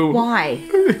 I do. Why?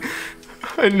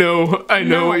 I know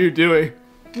what you're doing.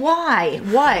 Why?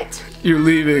 What? You're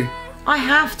leaving. I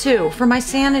have to, for my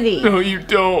sanity. No, you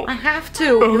don't. I have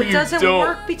to. No, it you doesn't don't.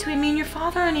 work between me and your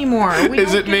father anymore.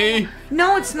 Is it me?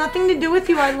 No, it's nothing to do with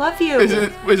you. I love you. Is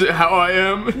it how I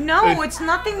am? No, it's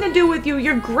nothing to do with you.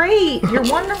 You're great. You're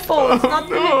wonderful. It's nothing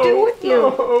to do with you.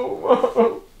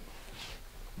 No.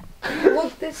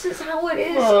 Look, this is how it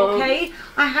is, okay?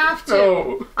 I have to.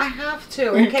 No. I have to.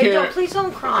 You Okay, can't. please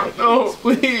don't cry. Please. No,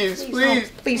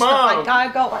 please. Please Mom. stop. I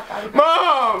gotta go. I gotta go.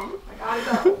 Mom. I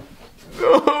gotta go.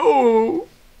 No.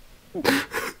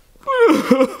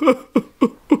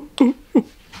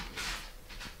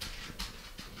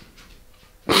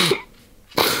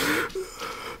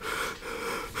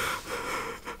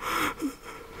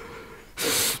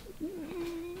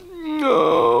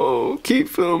 No, keep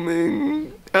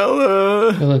filming.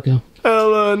 Ella. Ella, go.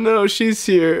 Ella, no, she's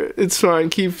here. It's fine.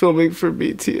 Keep filming for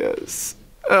BTS.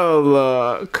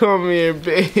 Ella, come here,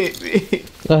 baby.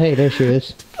 Oh, hey, there she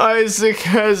is. Isaac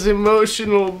has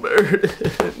emotional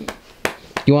burden.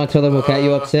 You want to tell them what got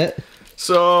you upset?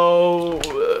 So,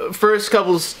 first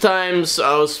couple times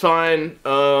I was fine,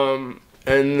 and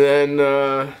then,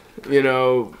 you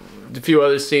know, a few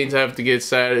other scenes I have to get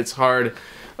sad. It's hard.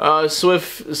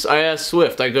 Swift, I asked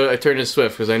Swift. I turn to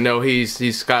Swift because I know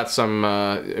he's got some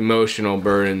emotional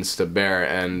burdens to bear,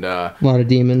 and A lot of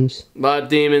demons. a lot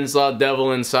of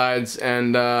devil insides,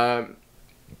 and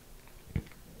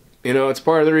you know, it's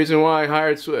part of the reason why I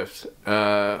hired Swift.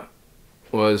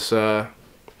 Was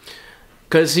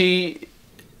because you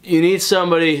need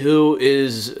somebody who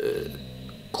is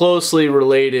closely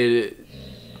related.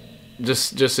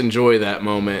 Just enjoy that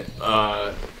moment.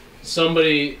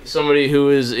 Somebody who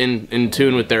is in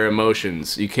tune with their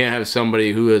emotions. You can't have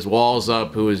somebody who has walls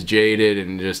up, who is jaded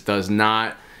and just does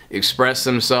not express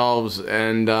themselves.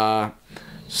 And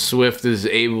Swift is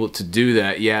able to do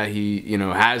that. Yeah, he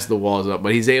has the walls up,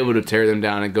 but he's able to tear them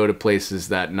down and go to places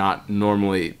that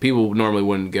people normally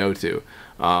wouldn't go to.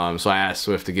 So I asked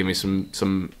Swift to give me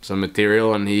some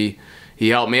material, and he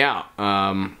helped me out.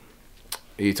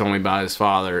 He told me about his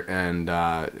father, and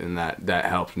that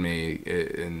helped me.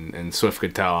 And Swift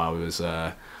could tell I was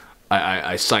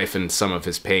I siphoned some of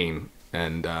his pain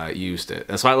and used it.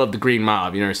 That's why I love The Green Mile.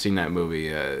 Have you never seen that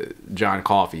movie? John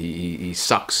Coffey. He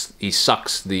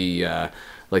sucks the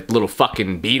like little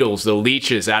fucking beetles, the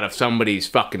leeches out of somebody's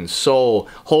fucking soul,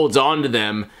 holds on to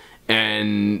them,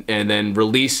 and then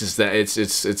releases that.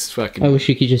 It's fucking. I wish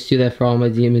you could just do that for all my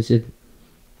demons. It'd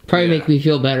probably make me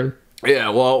feel better. Yeah,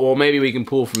 well, maybe we can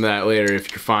pull from that later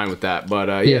if you're fine with that.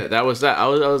 But yeah, that was that. I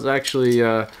was actually.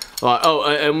 And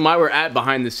while we're at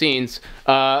behind the scenes,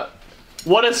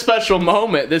 what a special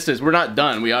moment this is. We're not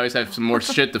done. We always have some more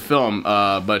shit to film.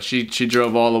 But she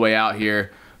drove all the way out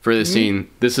here for this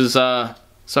scene. This is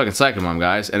Suckin' Psycho Mom,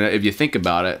 guys. And if you think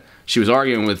about it, she was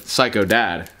arguing with Psycho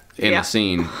Dad in the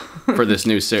scene for this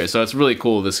new series. So it's really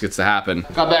cool this gets to happen.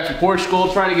 Got back from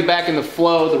Portugal, trying to get back in the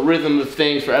flow, the rhythm of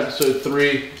things for episode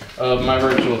 3 of My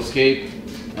Virtual Escape.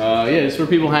 Yeah, this is where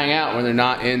people hang out when they're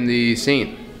not in the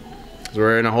scene. Because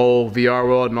we're in a whole VR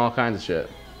world and all kinds of shit.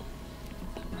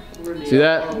 See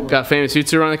that? Got Famous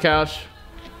YouTuber on the couch.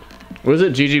 What is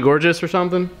it, Gigi Gorgeous or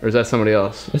something? Or is that somebody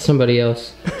else? That's somebody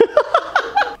else.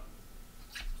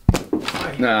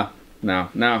 No.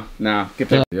 Get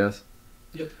back. Yes?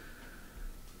 Yep.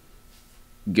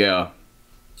 Go.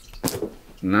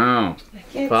 No. I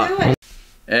can't do it.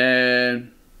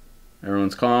 And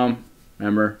everyone's calm.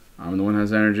 Remember, I'm the one that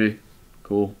has energy.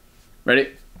 Cool. Ready?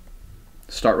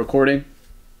 Start recording.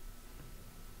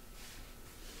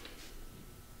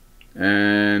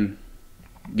 And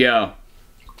go.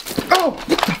 Oh, what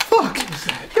the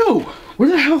fuck? Yo, where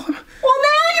the hell? Well,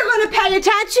 now you're going to pay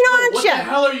attention, aren't What you? the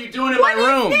hell are you doing in my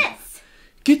room? What is this?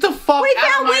 Get the fuck We out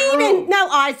found of my weed room. No,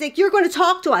 Isaac, you're going to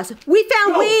talk to us. We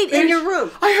found weed in your room.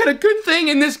 I had a good thing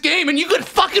in this game and you could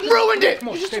fucking ruined it.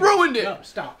 You just ruined it. No,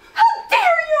 stop. How dare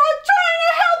you? I'm trying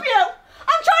to help you.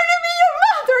 I'm trying to be your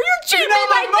mother. You're treating You're not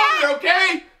me my like that. mother, okay?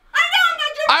 I know I'm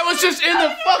not your I was just in the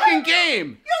fucking game.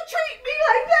 You'll treat me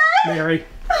like that. Mary.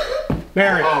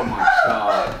 Mary. Oh my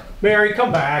god. Mary,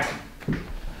 come back.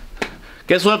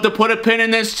 Guess we'll have to put a pin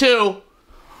in this too.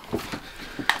 You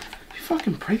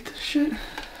fucking break this shit?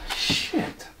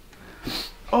 Shit.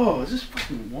 Oh, is this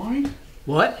fucking wine?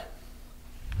 What?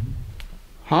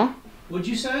 Huh? What'd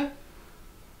you say?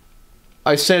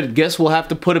 I said, guess we'll have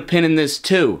to put a pin in this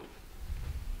too.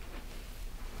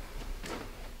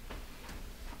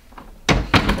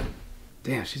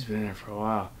 Damn, she's been in there for a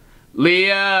while.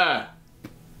 Leah!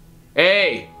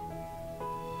 Hey!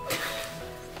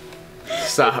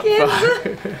 Stop.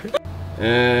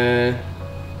 And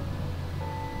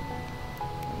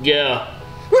go.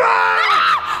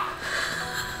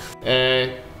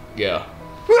 And go.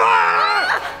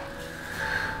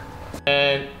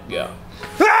 And go.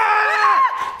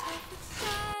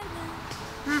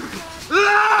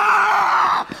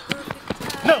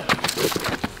 No.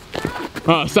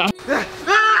 Oh, stop.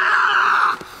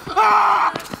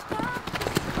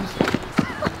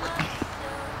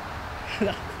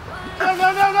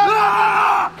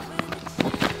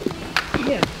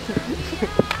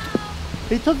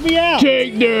 He took me out.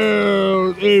 Take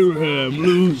down. Abraham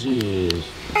loses.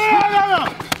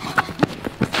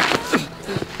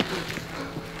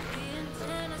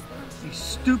 You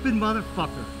stupid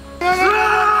motherfucker.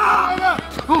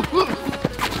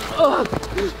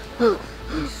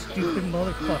 You stupid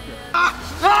motherfucker.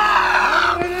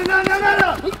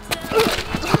 No.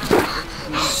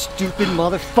 You stupid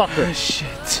motherfucker.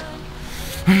 Shit.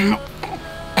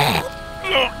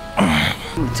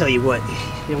 I'm gonna tell you what.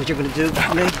 You know what you're gonna do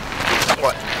for me?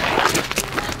 What?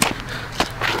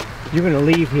 You're gonna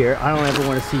leave here. I don't ever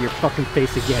want to see your fucking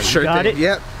face again. Sure You got thing.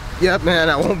 it? Yep, man.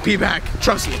 I won't be back.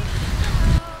 Trust me.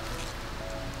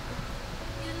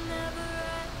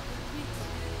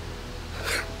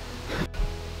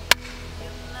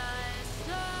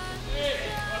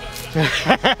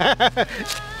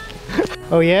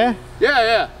 Oh yeah?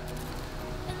 Yeah.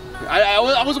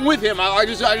 I wasn't with him. I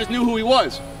just knew who he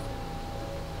was.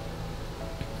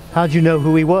 How'd you know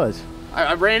who he was?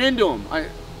 I ran into him.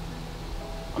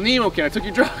 I'm the emo kid. I took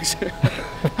your drugs.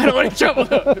 I don't want any trouble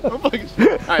though.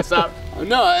 Alright, stop.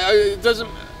 No, it doesn't.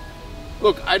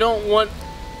 Look, I don't want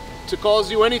to cause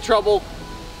you any trouble.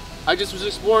 I just was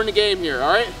exploring the game here,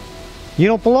 alright? You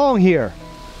don't belong here.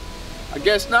 I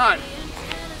guess not.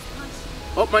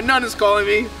 Oh, my nun is calling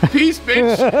me. Peace,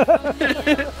 bitch.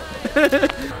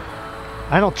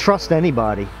 I don't trust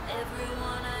anybody.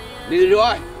 Neither do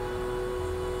I.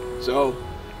 So,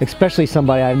 Especially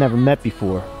somebody I've never met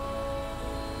before.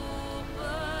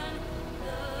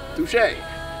 touche.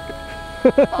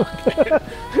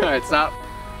 Alright, stop.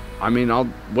 I mean, I'll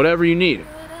whatever you need.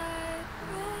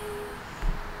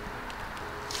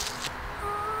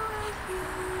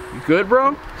 You good,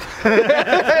 bro?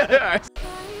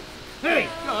 Hey,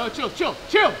 chill.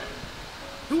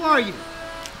 Who are you?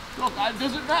 Look,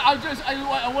 doesn't matter.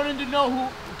 I wanted to know who.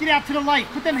 Get out to the light.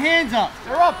 Put them hands up.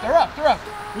 They're up.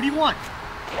 What do you want?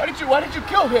 Why did you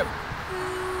kill him?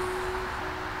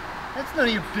 That's none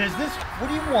of your business. What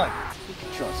do you want? You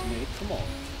can trust me. Come on.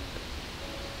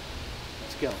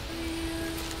 Let's go.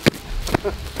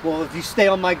 Well, if you stay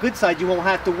on my good side, you won't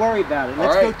have to worry about it.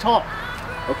 Let's go talk.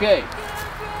 Okay.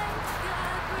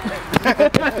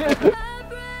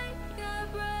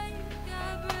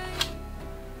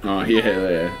 Oh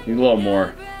yeah. Need a little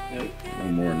more. A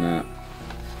little more than that.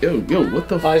 Yo, what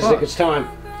the fuck? Isaac, it's time.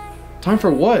 Time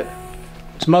for what?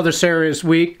 It's Mother Sarah's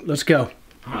week. Let's go.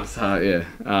 Oh,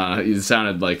 yeah. You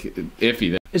sounded like iffy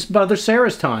there. It's Mother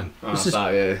Sarah's time.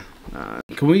 Yeah.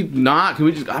 Can we not? Can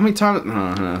we just? How many times?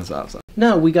 No, stop.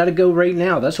 No, we got to go right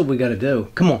now. That's what we got to do.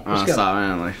 Come on, let's go. Stop,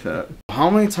 man, like that. How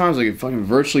many times I get fucking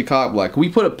virtually cock blocked? Can we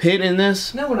put a pin in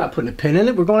this? No, we're not putting a pin in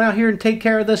it. We're going out here and take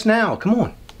care of this now. Come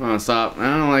on. Stop.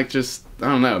 I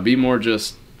don't know. Be more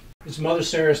just. It's Mother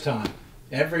Sarah's time.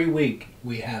 Every week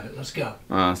we have it. Let's go.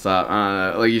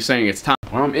 Stop. Like you're saying, it's time.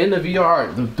 When I'm in the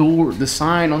VR, the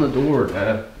sign on the door.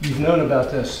 You've known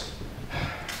about this.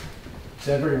 It's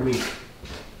every week.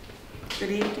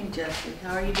 Good evening, Jesse.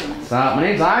 How are you doing? Stop. My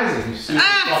name's Isaac. You stupid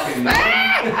fucking you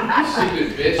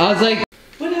stupid bitch. I was like,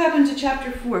 what happened to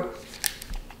chapter 4?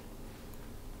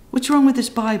 What's wrong with this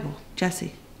Bible,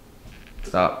 Jesse?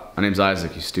 Stop. My name's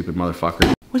Isaac. You stupid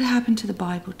motherfucker. What happened to the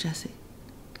Bible, Jesse?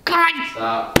 God!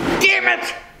 Stop. Damn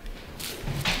it!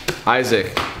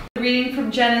 Isaac. Reading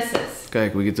from Genesis. Okay,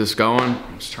 can we get this going?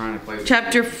 I'm just trying to play this.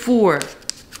 Chapter 4.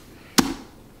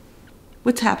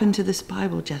 What's happened to this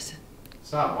Bible, Jesse?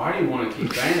 Stop. Why do you want to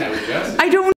keep saying that with Jesse? I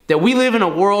don't. That we live in a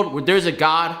world where there's a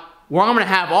God, where I'm gonna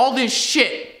have all this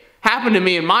shit happen to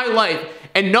me in my life,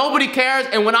 and nobody cares.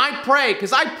 And when I pray,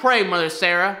 because I pray, Mother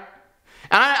Sarah,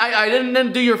 and I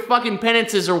didn't do your fucking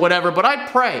penances or whatever, but I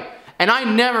pray, and I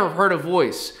never heard a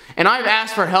voice. And I've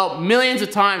asked for help millions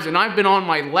of times, and I've been on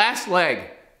my last leg.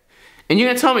 And you're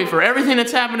gonna tell me for everything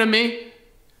that's happened to me,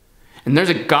 and there's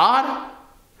a God?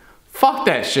 Fuck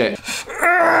that shit.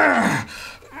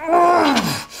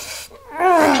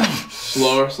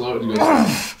 Slower.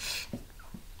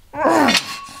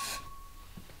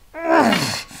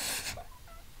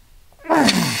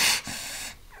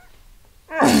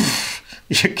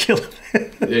 You're killing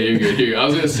it. Yeah, you're good. You're good. I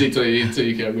was gonna see till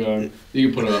you kept going.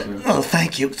 You can put it up now. Oh,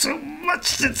 thank you so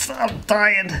much. I'm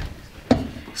dying.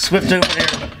 Swift over there,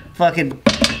 fucking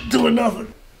doing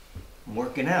nothing. I'm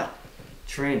working out,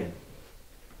 training.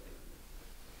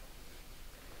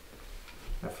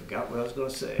 I forgot what I was gonna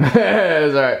say.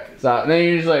 It's alright. Stop. Then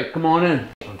you're just like, come on in.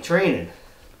 I'm training.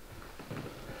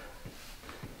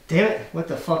 Damn it! What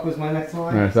the fuck was my next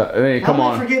line? Alright, stop. Then come How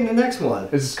on. am I forgetting the next one?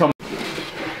 This is coming.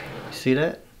 See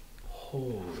that?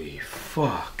 Holy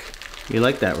fuck. You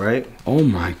like that, right? Oh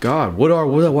my god.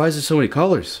 Why is there so many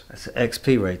colors? That's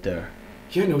XP right there.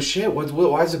 Yeah, no shit.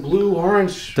 Why is it blue,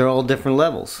 orange? They're all different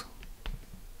levels.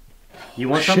 You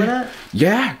want some of that?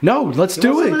 Yeah. No, let's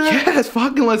do it. Yes,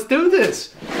 fucking let's do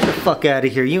this. Get the fuck out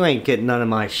of here. You ain't getting none of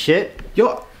my shit.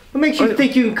 Yo. What makes you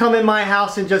think you can come in my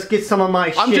house and just get some of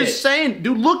my shit? I'm just saying,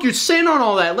 dude, look, you're sitting on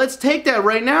all that. Let's take that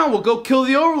right now. We'll go kill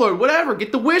the Overlord. Whatever.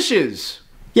 Get the wishes.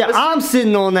 Yeah, I'm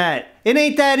sitting on that. It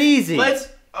ain't that easy.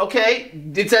 Okay.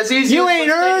 It's as easy You as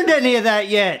ain't earned any of that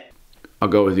yet. I'll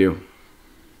go with you.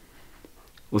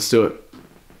 Let's do it.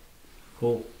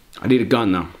 Cool. I need a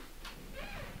gun, though.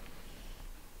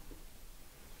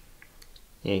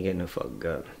 You ain't getting no fucking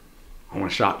gun. I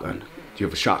want a shotgun. Do you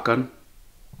have a shotgun?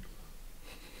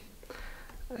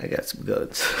 I got some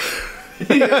guns.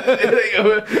 Wait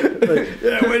a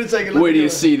second. Where do you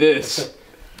see this?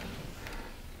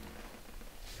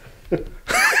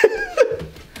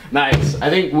 Nice. I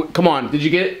think. Come on. Did you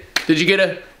get it?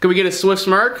 Can we get a swift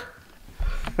smirk?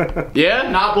 Yeah.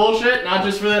 Not bullshit. Not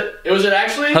just for the. Was it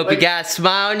actually? Hope you got a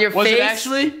smile on your face. Was it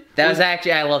actually? That was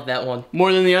actually. I love that one.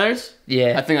 More than the others?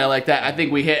 Yeah. I think I like that. I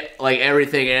think we hit like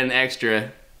everything and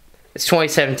extra. It's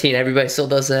 2017. Everybody still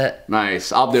does that.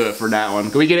 Nice. I'll do it for that one.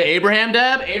 Can we get an Abraham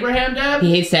dab? Abraham dab?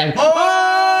 He hates that.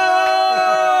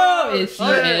 Oh! It's the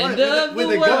end of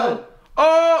the world.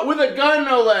 Oh, with a gun,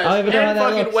 no less. I don't even know how and that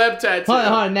fucking looks. web tattoo. Hold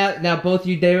on. Now both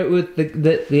you do it with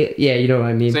the yeah, you know what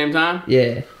I mean. Same time?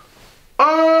 Yeah.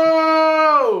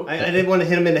 Oh! I didn't want to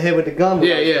hit him in the head with the gun.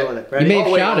 Yeah. It, right? You may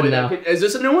have shot him now. Is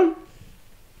this a new one?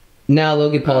 Now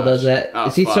Logan Paul does that. Oh,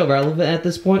 Is he fuck. still relevant at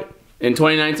this point? In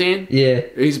 2019? Yeah.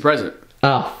 He's the president.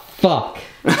 Oh, fuck.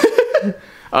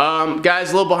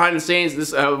 Guys, a little behind the scenes.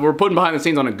 This we're putting behind the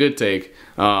scenes on a good take.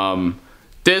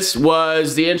 This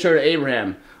was the intro to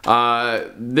Abraham.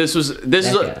 There's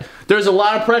a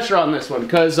lot of pressure on this one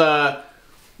because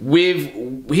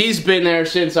he's been there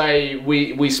since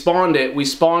we spawned it. We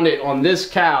spawned it on this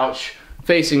couch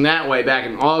facing that way back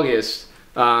in August.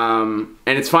 And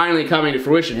it's finally coming to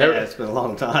fruition. Yeah, it's been a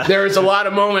long time. There was a lot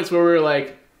of moments where we were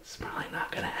like, it's probably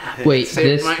not gonna happen. Wait,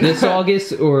 this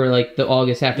August or like the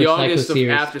August after Psycho August series?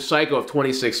 after Psycho of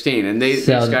 2016, and these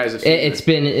guys have seen it's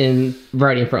been in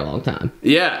writing for a long time.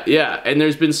 Yeah, and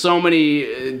there's been so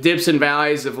many dips and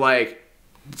valleys of like,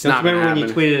 it's not gonna remember when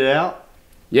happen. you tweeted it out?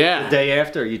 Yeah. The day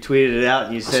after, you tweeted it out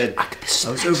and you said, I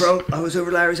was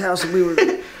over Larry's house and we were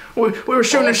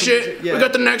shooting the shit. Yeah. We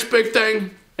got the next big thing.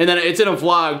 And then it's in a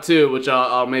vlog too, which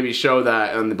I'll maybe show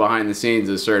that on the behind the scenes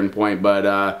at a certain point.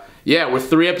 But yeah, we're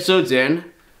 3 episodes in.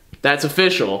 That's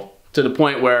official to the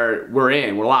point where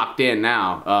we're locked in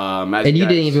now. And you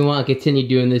didn't even want to continue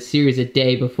doing this series a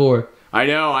day before. I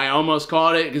know, I almost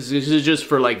called it because this is just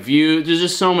for like views. There's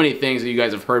just so many things that you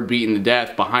guys have heard beaten to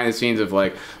death behind the scenes of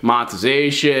like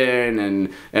monetization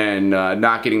and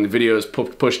not getting the videos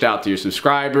pushed out to your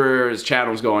subscribers,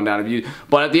 channels going down in views.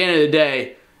 But at the end of the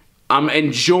day, I'm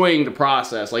enjoying the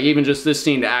process. Like even just this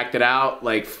scene to act it out,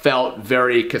 like felt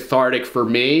very cathartic for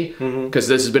me because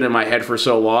this has been in my head for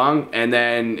so long. And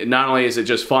then not only is it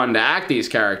just fun to act these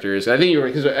characters, I think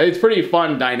because it's pretty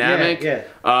fun dynamic.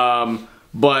 Yeah.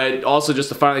 But also just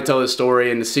to finally tell this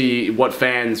story and to see what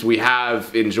fans we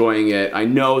have enjoying it. I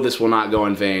know this will not go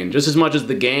in vain. Just as much as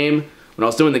the game, when I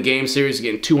was doing the game series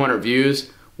getting 200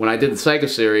 views, when I did the Psycho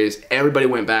series, everybody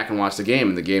went back and watched the game,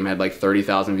 and the game had like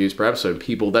 30,000 views per episode.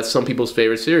 That's some people's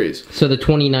favorite series. So the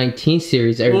 2019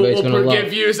 series, everybody's gonna love. Get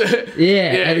views.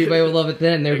 Yeah, everybody will love it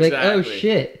then. They're exactly. like, oh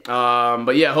shit.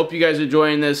 But yeah, hope you guys are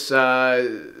enjoying this.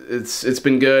 It's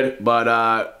been good,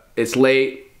 but it's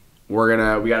late. We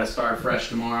gotta start fresh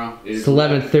tomorrow. It's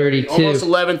 11:32. Almost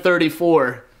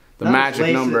 11:34. The Not magic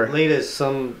as number. late as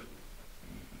some,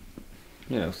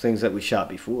 things that we shot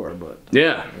before, but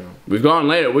yeah, we've gone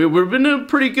later. We've been doing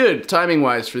pretty good timing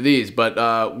wise for these, but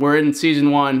we're in season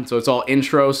 1, so it's all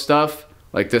intro stuff.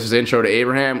 Like this is intro to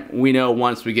Abraham. We know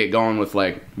once we get going with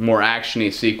like more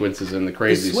actiony sequences and the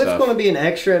crazy is Swift stuff. going to be an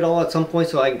extra at all at some point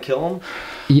so I can kill him?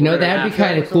 You know that'd be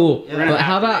kind of cool. Yeah. But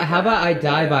how about I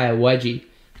die by a wedgie?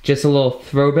 Just a little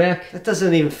throwback. That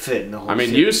doesn't even fit in the whole. I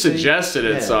mean, you suggested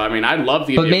it, so I mean, I'd love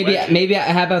to give but you a wedgie. maybe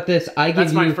how about this?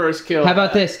 That's my first kill. How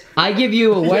about this? I give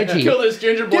you a wedgie. Kill this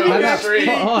ginger boy on the street.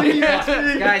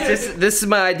 Guys, this is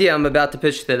my idea. I'm about to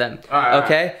pitch to them. All right,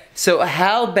 okay. So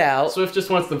how about? Swift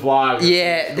just wants to vlog.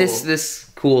 Yeah, cool.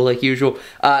 this cool like usual.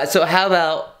 So how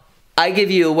about I give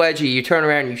you a wedgie, you turn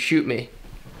around, and you shoot me.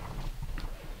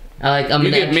 You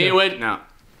give me a wedgie? No.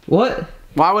 What?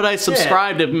 Why would I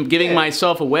subscribe to giving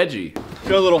myself a wedgie?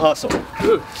 Go a little hustle.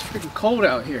 Dude, it's freaking cold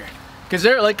out here. Cause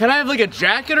they're like, can I have like a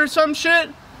jacket or some shit?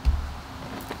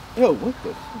 Yo, what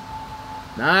the?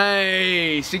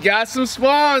 Nice. You got some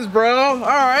spawns, bro. All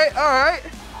right, all right.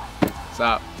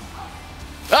 Stop.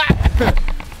 Ah!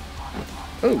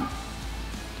 Oh.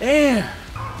 Damn.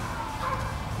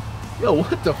 Yo,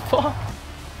 what the fuck?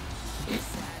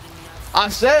 I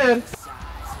said.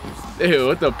 Ew,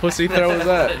 what the pussy throw was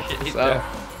that?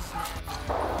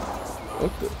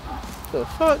 What the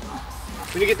fuck?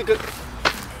 When you get the good.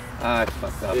 I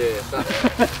fucked up. Yeah.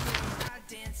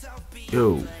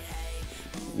 Yo,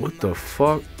 what the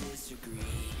fuck?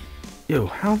 Yo,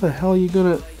 how the hell are you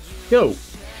gonna? Yo,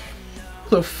 who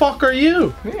the fuck are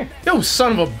you? Yeah. Yo,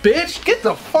 son of a bitch, get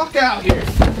the fuck out here.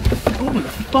 Open the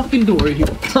fucking door, you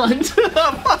cunt.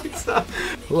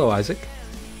 Hello, Isaac.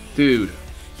 Dude,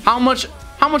 how much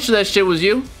of that shit was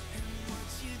you?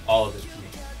 All of it.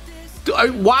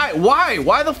 Dude,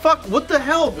 why the fuck? What the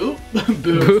hell, boo?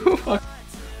 Boo. What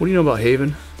do you know about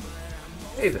Haven?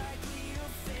 Haven.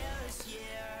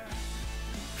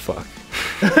 Fuck.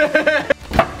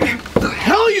 The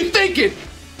hell are you thinking?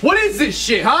 What is this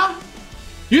shit, huh?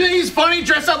 You think he's funny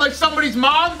dressed up like somebody's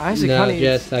mom? Isaac, no, honey,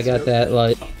 Jess, I got that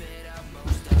light.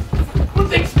 What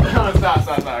things?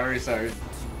 Stop. Very sorry.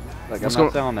 Like, I'm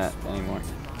not selling that anymore.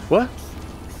 What?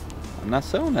 I'm not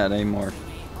selling that anymore.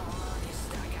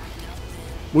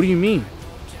 What do you mean?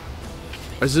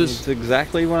 Is this? It's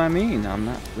exactly what I mean. I'm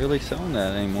not really selling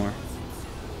that anymore.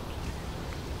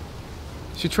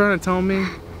 She trying to tell me?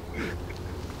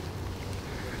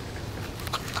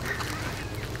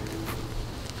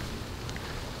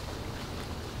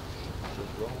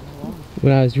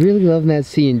 Well, I was really loving that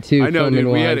scene too. I know, dude.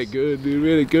 We had it good, dude.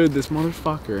 We had it good. This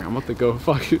motherfucker. I'm about to go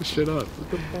fuck his shit up. What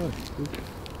the fuck?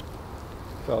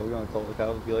 Probably gonna call the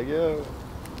cops and be like, yo.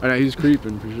 I know, he's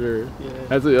creeping for sure. Yeah.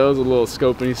 That was a little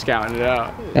scoping, he's scouting it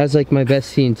out. That was like my best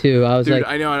scene too. I was dude,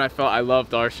 like, I know, and I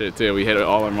loved our shit too. We hit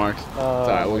all our marks.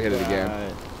 Alright, we'll hit it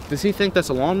again. Does he think that's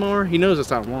a lawnmower? He knows it's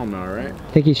not a lawnmower, right?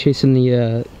 I think he's chasing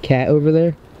the cat over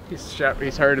there. He's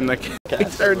herding the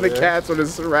cats with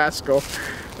his rascal.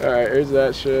 Alright, here's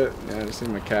that shit. Yeah, I just see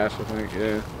my cash, I think,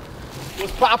 yeah.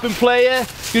 What's poppin', player?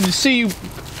 Good to see you.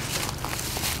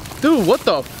 Dude, what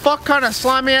the fuck kind of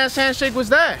slimy ass handshake was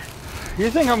that?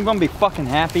 You think I'm gonna be fucking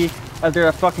happy after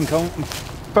a fucking phone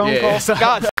call?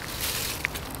 God.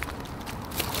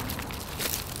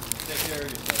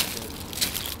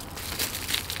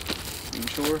 You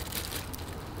sure?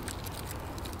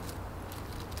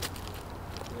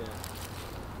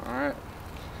 Yeah. Alright.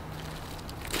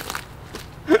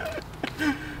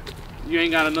 You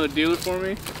ain't got another dealer for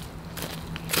me?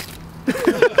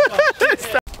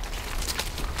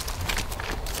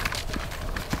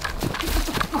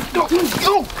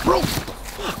 Yo, bro!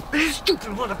 Fuck, man, stupid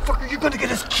motherfucker, you're gonna get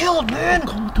us killed, man! I'm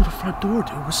going through the front door,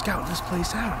 dude. We're scouting this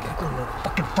place out. I'm going to the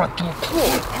fucking front door.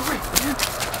 Alright, man.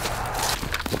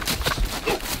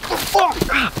 Oh, fuck!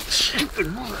 Ah, stupid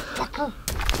motherfucker!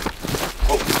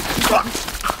 Oh, fuck!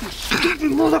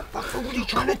 Stupid motherfucker, what are you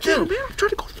trying to do? Man, I'm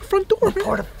trying to go through the front door, man.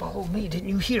 Part of follow me, didn't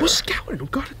you hear? We're scouting. We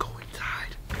gotta go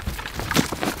inside.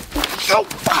 Oh,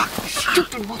 fuck!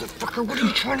 Stupid motherfucker, what are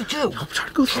you trying to do? I'm trying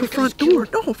to go through the front door.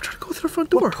 No, I'm trying to go through the front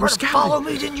door. What part of follow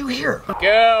me, didn't you hear?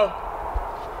 Go!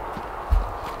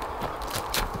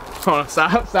 Hold on,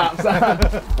 stop. Stop.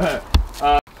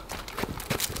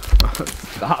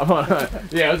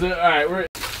 Yeah, alright, we're...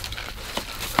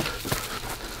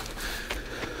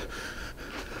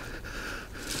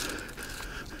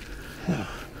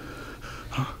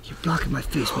 You're blocking my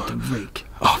face with the rake.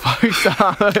 Oh, fuck,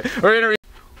 stop. We're gonna...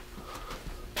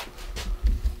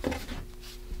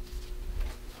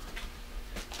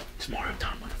 Tomorrow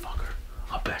time, motherfucker.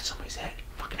 I'll bet somebody's head.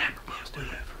 Fucking hammer me. Dude,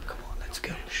 come on, let's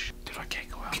go. Shh. Dude, I can't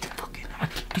go out. Get the fuck in.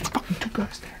 There's fucking two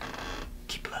guys there.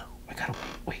 Keep low. I gotta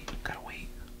wait.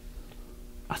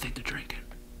 I think they're drinking.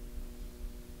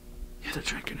 Yeah, they're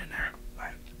drinking in there.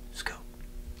 Alright, let's go.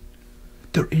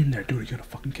 They're in there, dude. Are you gonna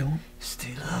fucking kill them?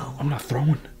 Stay low. I'm not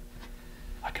throwing.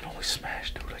 I can only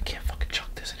smash, dude. I can't fucking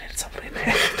chuck this and hit somebody in the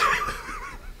head.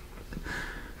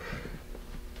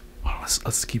 Hold on,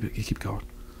 let's keep going.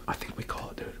 I think we call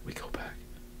it, dude. We go back.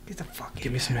 Get the fuck in.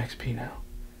 Give me some XP now.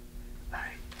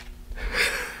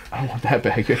 I don't want that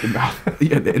bag in your mouth.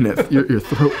 Yeah, in your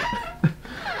throat.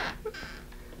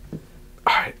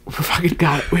 Alright, we fucking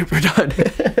got it. We're done.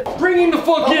 Bring him the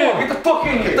fuck in! Get the fuck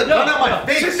in here! Get the gun out my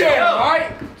face! Sit down,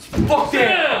 alright? Fuck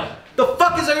down! The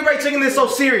fuck is everybody taking this so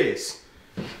serious?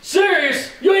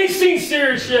 Serious? You ain't seen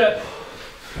serious yet.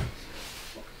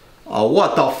 Oh,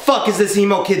 what the fuck is this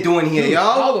emo kid doing here, Dude, yo?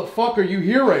 how the fuck are you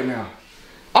here right now?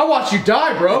 I watched you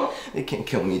die, bro. They can't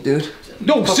kill me, dude.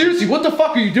 No, seriously, what the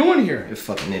fuck are you doing here? You're a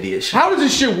fucking idiot. How does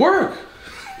this shit work?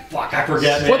 Fuck, I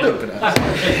forget, man. What the?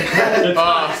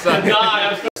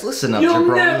 Listen up,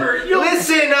 jabroni.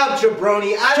 Listen up,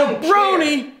 jabroni. I don't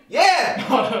care. Yeah.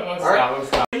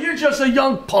 Stop. You're just a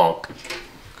young punk.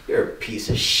 You're a piece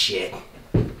of shit.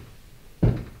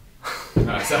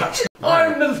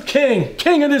 I'm the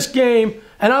king of this game,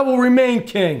 and I will remain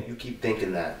king. You keep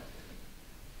thinking that.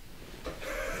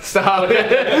 Stop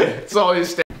it. It's all you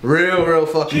stay. Real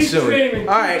fucking Keep soon. dreaming.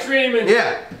 All Keep right. dreaming.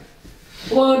 Yeah.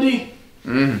 Blondie.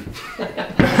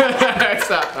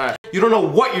 Stop. All right. You don't know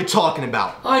what you're talking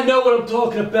about. I know what I'm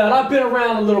talking about. I've been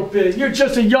around a little bit. You're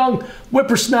just a young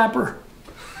whippersnapper.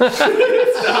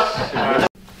 Stop.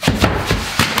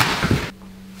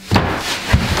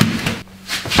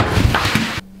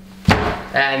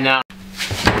 And no.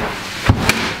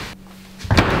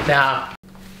 No.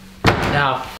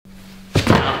 No.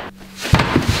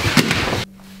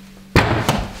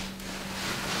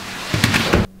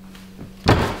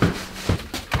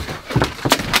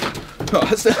 Oh,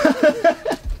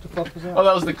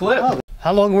 that was the clip.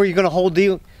 How long were you gonna hold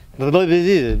the?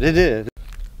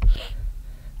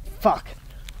 Fuck.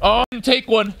 Oh, take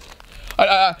one.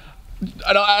 I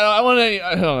want to.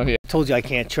 I don't know. Told you I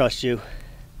can't trust you.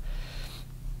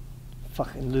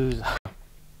 Fucking loser.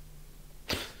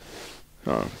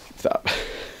 Oh, stop.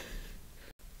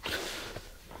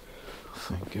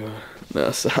 Thank God.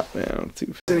 No, stop, man. I'm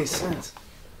too. Any sense?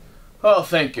 Oh,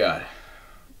 thank God.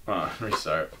 Oh,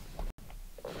 restart.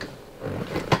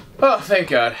 Oh, thank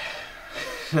God.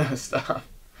 No, stop.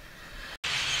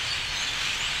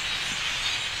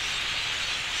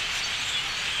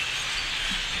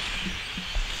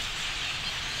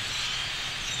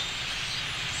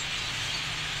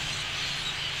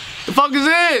 The fuck is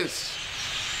this?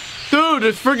 Dude,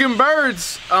 there's friggin'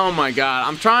 birds. Oh my God,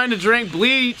 I'm trying to drink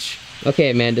bleach.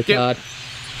 Okay, Amanda Todd.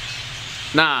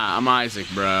 Nah, I'm Isaac,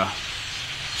 bro.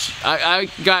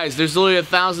 Guys, there's literally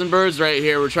 1,000 birds right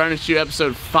here. We're trying to shoot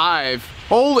episode 5.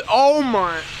 Holy, oh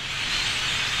my.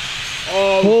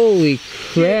 Oh, holy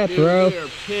crap, dude, bro. We are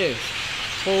pissed.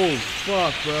 Holy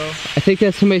fuck, bro. I think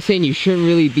that's somebody saying you shouldn't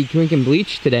really be drinking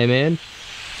bleach today, man.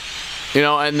 You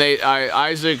know, and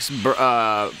Isaac's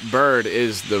bird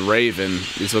is the raven.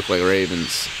 These look like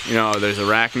ravens. You know, there's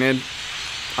arachnid.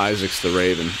 Isaac's the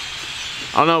raven.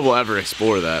 I don't know if we'll ever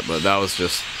explore that, but that was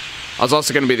just... I was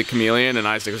also going to be the chameleon, and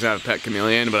Isaac was going to have a pet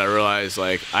chameleon, but I realized,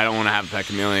 like, I don't want to have a pet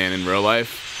chameleon in real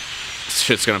life. This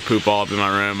shit's going to poop all up in my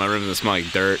room. My room's going to smell like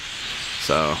dirt.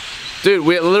 So... Dude,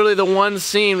 literally the one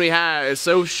scene we have is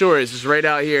so short. It's just right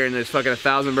out here, and there's fucking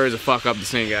 1,000 birds to fuck up the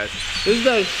scene, guys. This is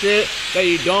the shit that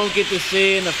you don't get to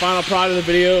see in the final product of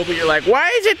the video, but you're like,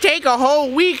 why does it take a whole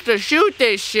week to shoot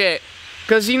this shit?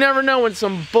 Because you never know when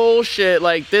some bullshit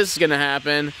like this is gonna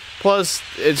happen. Plus,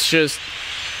 it's just...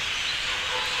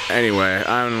 Anyway,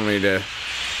 I don't need to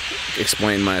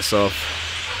explain myself.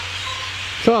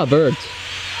 It's a lot of birds.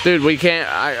 Dude, we can't,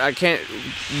 I can't...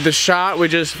 The shot we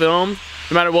just filmed,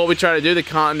 no matter what we try to do, the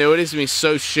continuity is gonna be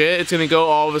so shit. It's gonna go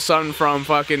all of a sudden from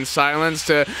fucking silence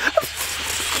to...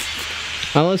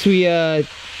 Unless we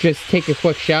just take a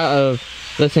quick shot of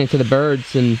listening to the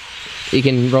birds and you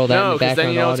can roll that in the background audio. No, because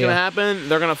then you know what's gonna happen?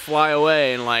 They're gonna fly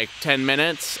away in like 10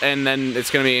 minutes and then it's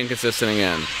gonna be inconsistent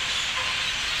again.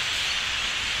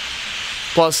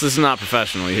 Plus, this is not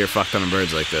professional. You hear fuck ton of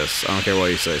birds like this. I don't care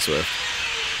what you say, Swift.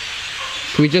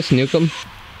 Should we just nuke them?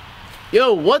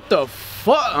 Yo, what the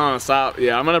fuck? Oh, stop.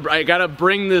 Yeah, I gotta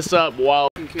bring this up while...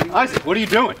 Isaac, what are you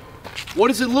doing? What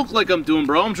does it look like I'm doing,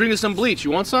 bro? I'm drinking some bleach.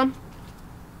 You want some?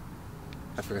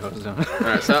 I forgot what I was doing.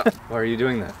 Alright, stop. Why are you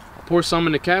doing that? I'll pour some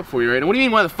in the cap for you right now. What do you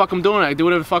mean why the fuck I'm doing it? I do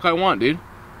whatever the fuck I want, dude.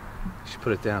 You should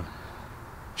put it down.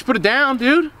 You should put it down,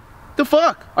 dude? The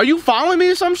fuck? Are you following me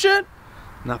or some shit?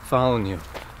 I'm not following you.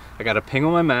 I got a ping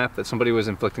on my map that somebody was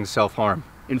inflicting self-harm.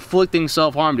 Inflicting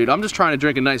self-harm, dude. I'm just trying to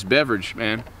drink a nice beverage,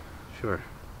 man. Sure.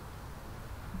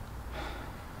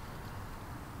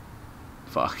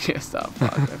 Fuck, yeah, stop.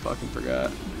 Fuck, I fucking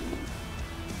forgot.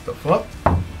 The fuck?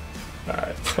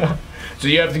 Alright. So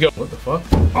you have to go, what the fuck?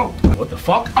 Oh, what the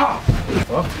fuck? Ah! What the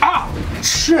fuck? Ah!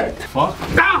 Shit! Fuck!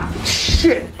 Ah!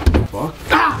 Shit! Fuck!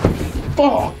 Ah!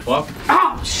 Fuck! Fuck!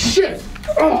 Ah! Shit!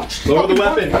 Oh! Lower the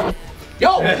weapon!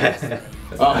 Yo!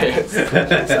 Oh yeah.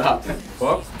 Stop.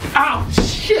 Fuck. Ow!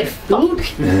 Shit! Fuck!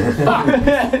 Fuck!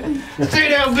 Stay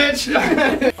down, bitch!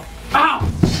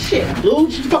 Ow! Shit,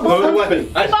 dude! Fuck the weapon.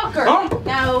 Fucker! Huh?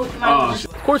 No,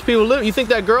 Of course people live. You think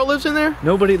that girl lives in there?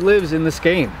 Nobody lives in this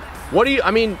game. What do you,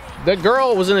 I mean, that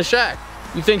girl was in a shack.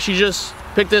 You think she just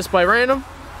picked this by random?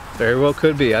 Very well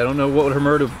could be. I don't know what her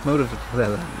motive.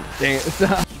 Dang it.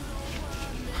 Stop.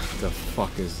 What the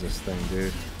fuck is this thing,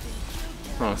 dude?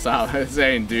 Oh, stop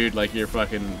saying dude like you're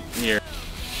fucking here.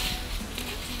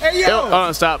 Hey, yo!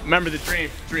 Oh, stop. Remember the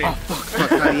dream. Dream. Oh, fuck.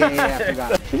 Yeah, I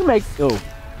forgot. You can make,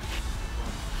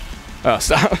 Oh,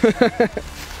 stop.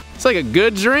 It's like a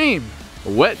good dream.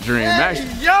 A wet dream,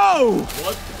 actually. Yo!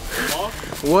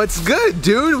 What's good,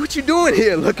 dude? What you doing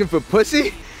here? Looking for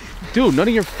pussy? Dude, none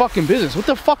of your fucking business. What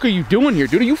the fuck are you doing here,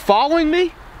 dude? Are you following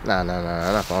me? Nah, I'm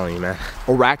not following you, man.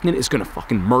 Arachnid is gonna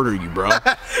fucking murder you, bro.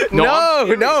 No,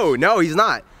 he's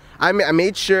not. I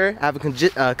made sure I have a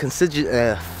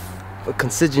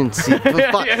contingency.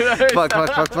 Fuck.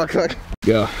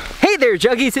 Go. Hey there,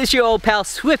 Juggies. It's your old pal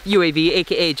Swift UAV,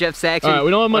 aka Jeff Saxon. All right, we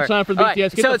don't have much time for BTS. Right,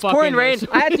 Get so the it's fuck pouring in rain.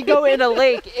 I had to go in a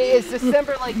lake. It's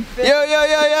December like 5th.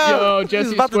 Yo, Jesse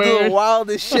he's about to do the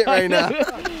wildest shit right now.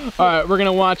 All right, we're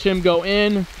gonna watch him go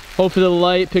in. Hopefully the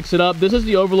light picks it up. This is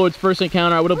the Overlord's first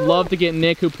encounter. I would have loved to get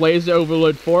Nick, who plays the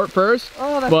Overlord first,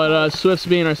 but Swift's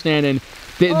being our stand-in.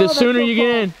 The sooner you get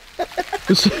in,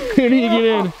 the sooner you get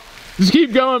in. Just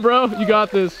keep going, bro. You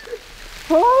got this.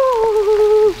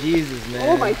 Oh, Jesus, man.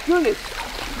 Oh my goodness.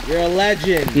 You're a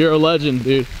legend. You're a legend,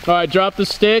 dude. All right, drop the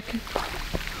stick.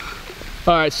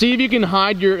 All right, see if you can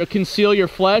conceal your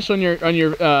flesh on your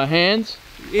hands.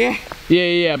 Yeah.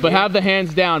 Yeah. But have the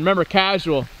hands down. Remember,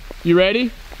 casual. You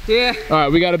ready? Yeah. All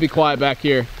right, we gotta be quiet back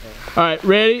here. All right,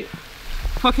 ready?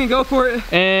 Fucking go for it.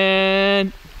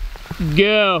 And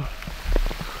go.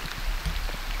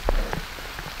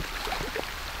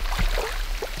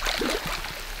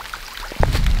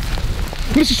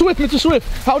 Mr. Swift,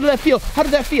 how did that feel?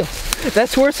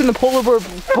 That's worse than the polar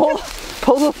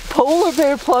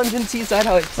bear plunge in seaside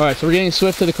heights. All right, so we're getting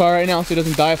Swift to the car right now so he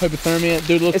doesn't die of hypothermia.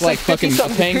 Dude looks like fucking a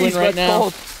penguin right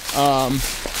now.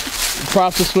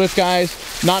 Props to Swift, guys.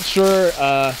 Not sure.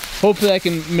 Hopefully I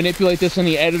can manipulate this in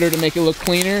the editor to make it look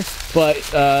cleaner.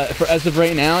 But as of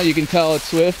right now, you can tell it's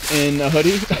Swift in a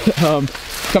hoodie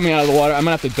coming out of the water. I'm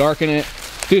gonna have to darken it,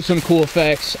 do some cool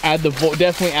effects, add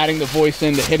definitely adding the voice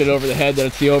in to hit it over the head that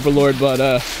it's the Overlord. But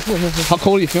how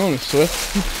cold are you feeling,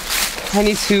 Swift? I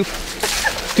need soup.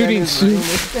 Dude needs soup.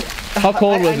 How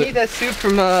cold was it? I need that soup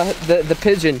from the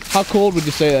pigeon. How cold would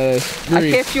you say that is?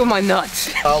 I can't feel my nuts.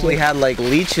 Probably had like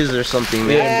leeches or something,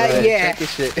 man. Yeah. Check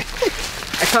this shit.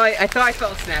 I thought I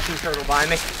felt a snapping turtle by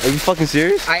me. Are you fucking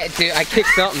serious? I kicked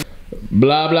something.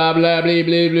 Blah blah blah blah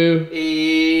blah blah.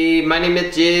 Hey, my name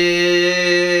is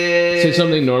Jeff. Say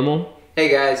something normal. Hey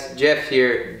guys, Jeff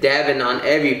here, dabbing on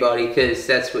everybody because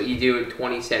that's what you do in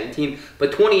 2017.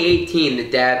 But 2018, the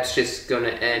dab's just gonna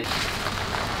end.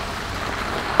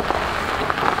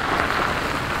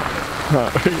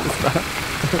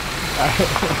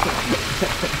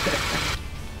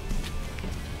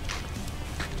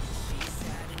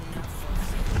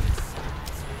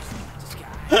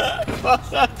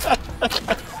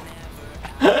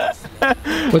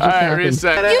 What just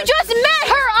happened? You just met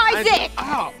her, Isaac!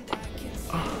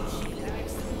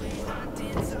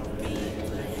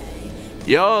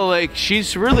 Yo, like,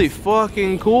 she's really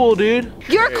fucking cool, dude.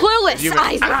 You're clueless,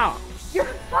 Isaac! Ow. You're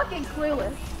fucking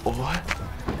clueless. What?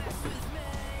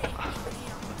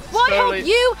 Well, I hope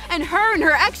you and her and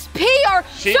her XP are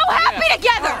so happy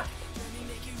together!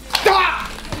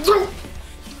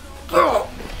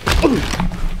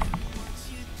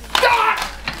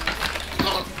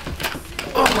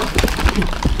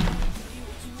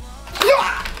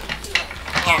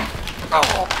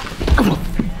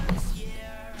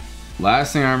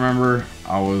 Last thing I remember,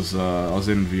 I was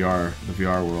in VR, the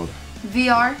VR world.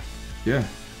 VR? Yeah.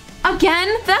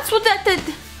 Again? That's what that did.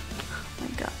 Oh my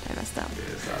god, I messed up.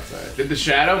 Yeah, it's outside. Did the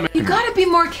shadow? You gotta be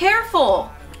more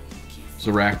careful. It's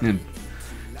Arachnid.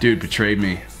 Dude betrayed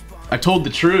me. I told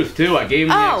the truth too. I gave him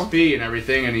the XP and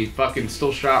everything, and he fucking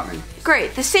still shot me.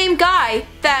 Great, the same guy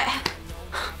that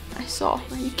I saw.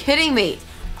 Are you kidding me?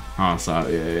 Oh,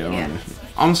 sorry. Yeah.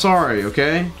 I'm sorry.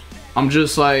 Okay. I'm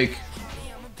just like.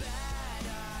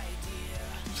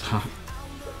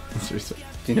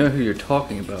 Do you know who you're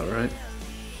talking about, right?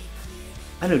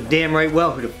 I know damn right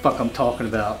well who the fuck I'm talking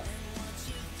about.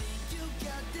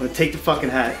 I'm gonna take the fucking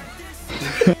hat.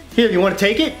 Here, you wanna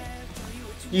take it?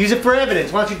 Use it for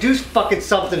evidence. Why don't you do fucking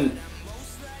something?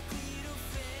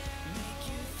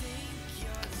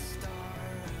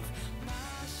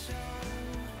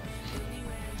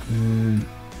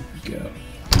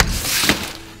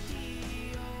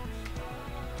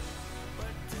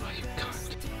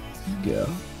 Go.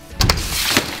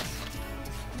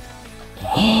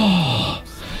 Oh,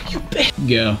 you bitch.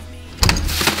 Go.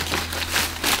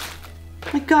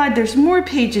 My God, there's more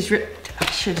pages written. I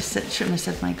shouldn't have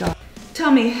said my God. Tell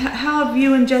me, how have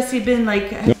you and Jesse been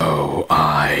like? Oh,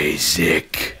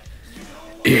 Isaac.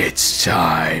 It's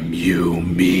time you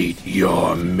meet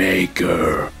your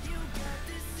maker.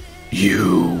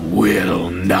 You will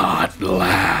not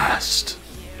last.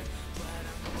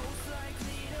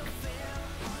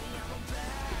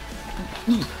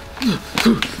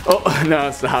 Oh,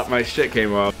 no, stop. My shit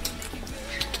came off.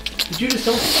 Did you just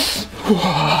don't?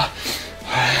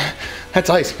 That's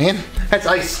ice, man. That's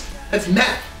ice. That's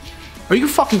meth. Are you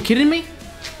fucking kidding me?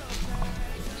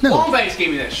 No. Longbanks gave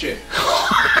me that shit.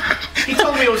 He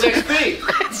told me it was XP.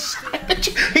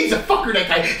 He's a fucker, that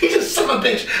guy. He's a son of a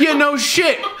bitch. Yeah, no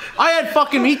shit. I had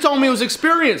fucking, he told me it was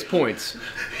experience points.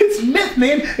 It's meth,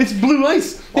 man. It's blue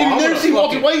ice. Oh, Have you never seen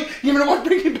Walter White? You ever watch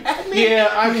Breaking Bad, man?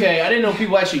 Yeah, okay. I didn't know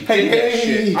people actually did that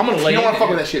shit. I'm gonna lay You don't it want to fuck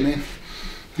down. with that shit, man.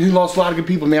 You lost a lot of good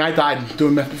people, man. I died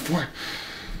doing meth before.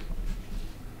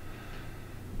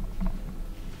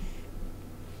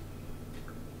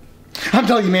 I'm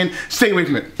telling you, man, stay away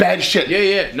from it. Bad shit. Yeah,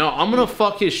 yeah. No, I'm gonna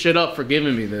fuck his shit up for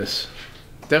giving me this.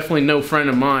 Definitely no friend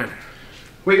of mine.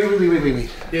 Wait.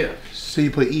 Yeah. So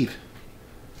you play Eve?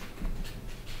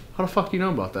 How the fuck do you know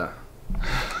about that?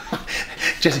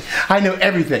 Jesse, I know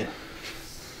everything.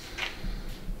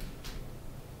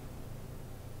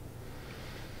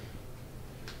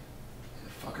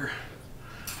 Fucker.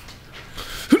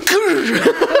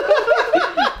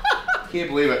 Can't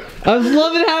believe it. I was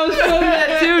loving how I was filming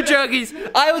that too, Junkies.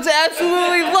 I was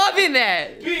absolutely loving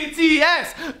that.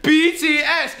 BTS!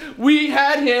 We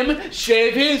had him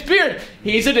shave his beard.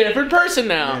 He's a different person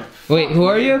now. Wait, who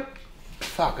are you?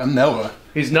 Fuck, I'm Noah.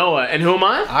 He's Noah. And who am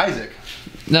I? Isaac.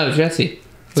 No, Jesse.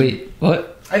 Wait,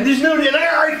 what? And there's no,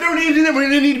 I already threw names in there, but there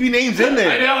didn't need to be names in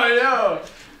there. I know.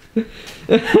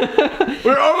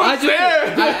 We're almost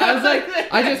there. I was like,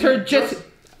 I just heard Jesse.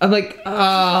 I'm like,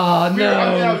 oh no.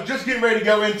 I was just getting ready to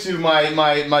go into my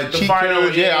cheat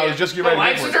code. Yeah, I was just getting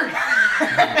ready to go for it.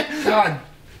 God.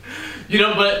 You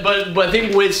know, but I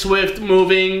think with Swift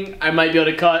moving, I might be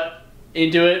able to cut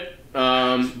into it.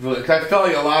 Really, 'cause I felt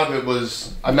like a lot of it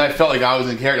was. I mean, I felt like I was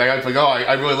in character. Like, I was like, oh,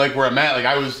 I really like where I'm at. Like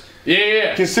I was.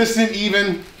 Yeah. Consistent,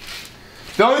 even.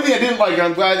 The only thing I didn't like,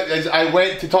 I'm glad, is I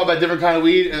went to talk about different kind of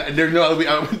weed, and there's no other weed.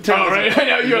 Oh, right. I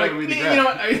know, you're like, you know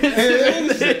what?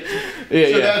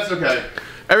 Yeah, so that's okay.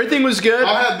 Everything was good.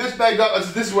 I'll have this bagged up.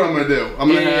 This is what I'm going to do.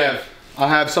 I'll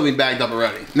have something bagged up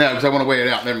already. No, because I want to weigh it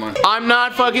out. Never mind. I'm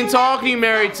not fucking talking,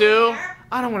 Mary, too.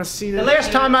 I don't want to see that. The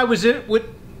last time I was in with...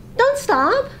 Don't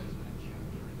stop.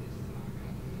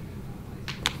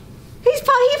 He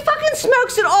fucking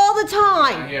smokes it all the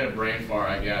time. He had a brain fart,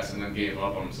 I guess, and then gave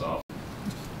up on himself.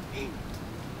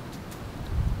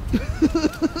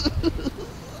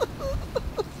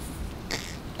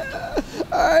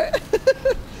 Alright.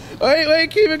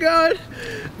 Wait, keep it going.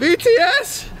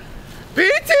 BTS!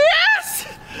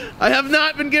 I have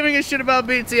not been giving a shit about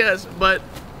BTS, but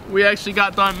we actually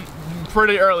got done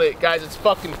pretty early. Guys, it's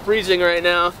fucking freezing right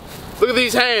now. Look at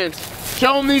these hands.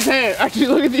 Show them these hands. Actually,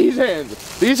 look at these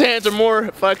hands. These hands are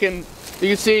more fucking,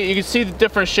 you can see the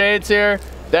different shades here.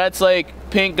 That's like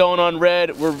pink going on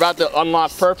red. We're about to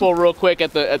unlock purple real quick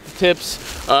at the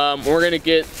tips. We're gonna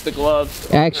get the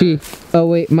gloves. Actually, oh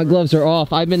wait, my gloves are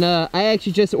off. I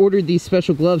actually just ordered these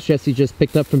special gloves Jesse just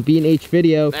picked up from B&H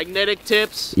Video. Magnetic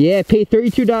tips. Yeah, paid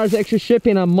 $32 extra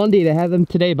shipping on Monday to have them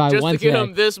today by just Wednesday. To get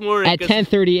them this morning at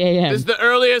 10:30 a.m. This is the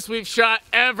earliest we've shot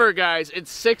ever, guys.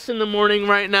 It's 6 in the morning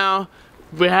right now.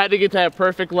 We had to get that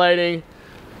perfect lighting.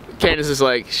 Candace is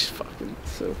like, she's fucking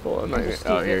so full. I'm not even,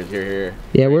 oh, here.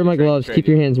 Yeah, where are my gloves? Keep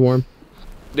your hands warm.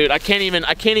 Dude, I can't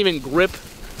even grip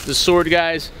the sword,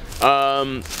 guys.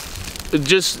 I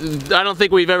don't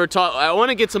think we've ever talked. I want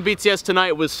to get some BTS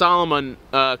tonight with Solomon,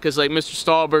 cause like Mr.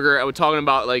 Stahlberger, I was talking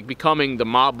about like becoming the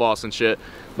mob boss and shit.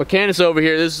 But Candace over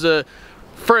here, this is the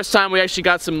first time we actually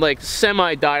got some like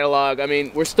semi-dialogue. I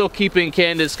mean, we're still keeping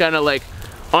Candace kind of like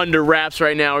under wraps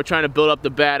right now. We're trying to build up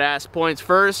the badass points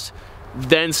first,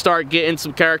 then start getting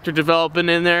some character development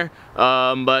in there.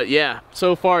 But yeah,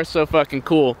 so far so fucking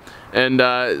cool. And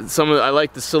I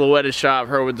like the silhouetted shot of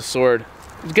her with the sword.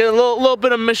 Get a little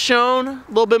bit of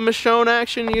Michonne,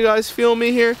 action. You guys feel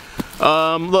me here?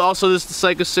 Also, this is the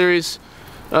Psycho Series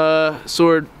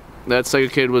sword that Psycho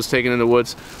Kid was taking in the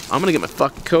woods. I'm gonna get my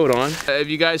fucking coat on. If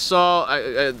you guys saw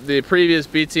the previous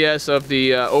BTS of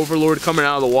the Overlord coming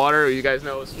out of the water, you guys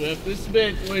know it's Swift. This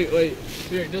bit, wait,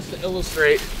 here, just to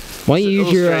illustrate. Why don't you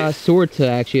use your sword to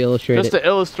actually illustrate Just to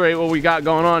illustrate what we got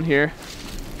going on here.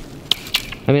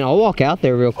 I mean, I'll walk out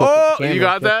there real quick. Oh, you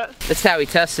got that? That's how we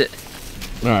test it.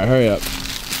 All right, hurry up.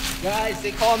 Guys,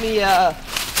 they call me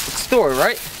it's Thor,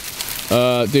 right?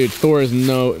 Dude, Thor is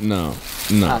no.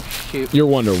 Oh, shoot. You're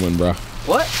Wonder Woman, bro.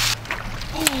 What?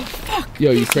 Oh, fuck.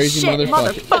 Yo, you crazy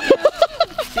motherfucker.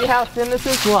 See how thin this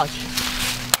is? Watch.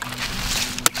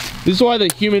 This is why the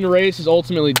human race is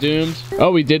ultimately doomed. Oh,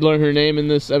 we did learn her name in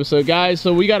this episode, guys.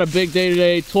 So we got a big day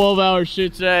today, 12-hour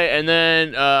shoot today, and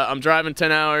then I'm driving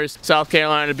 10 hours South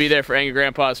Carolina to be there for Angry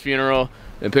Grandpa's funeral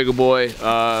and Pickle Boy.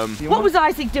 What was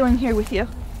Isaac doing here with you?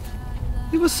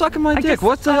 He was sucking my dick.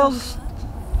 What the hell's...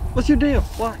 What's your deal?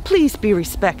 Why? Please be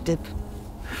respective.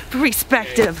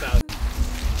 Respective.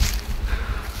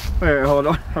 Wait, hold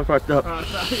on. I fucked up.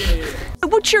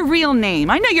 What's your real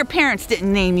name? I know your parents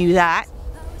didn't name you that.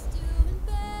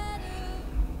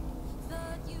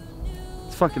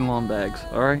 It's fucking lawn bags,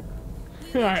 alright?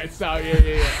 Alright, stop.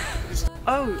 Yeah.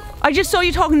 Oh, I just saw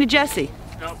you talking to Jesse.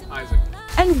 Nope, Isaac.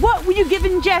 And what were you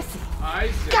giving Jesse?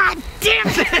 Isaac. God damn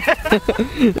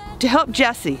it! To help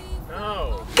Jesse.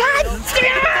 No. God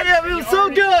damn it! Yeah, it was so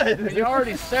good! You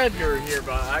already said you were here,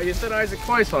 but you said Isaac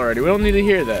twice already. We don't need to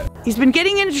hear that. He's been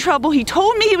getting into trouble. He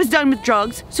told me he was done with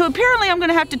drugs. So apparently I'm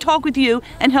gonna have to talk with you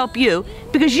and help you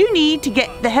because you need to get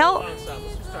the hell.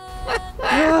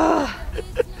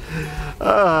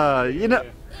 You know.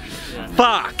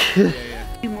 Fuck!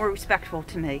 Be more respectful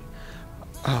to me.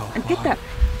 Oh. And get that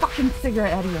fucking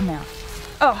cigarette out of your mouth.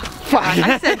 Oh, fuck.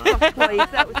 I said fuck twice.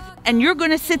 That was... And you're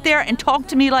gonna sit there and talk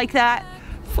to me like that?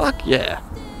 Fuck yeah.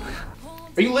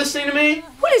 Are you listening to me?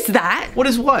 What is that? What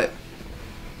is what?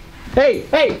 Hey,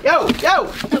 yo,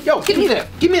 give me that.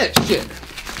 Give me that shit.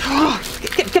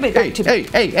 Give it back to me.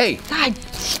 Hey. God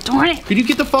darn it. Could you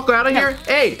get the fuck out of here?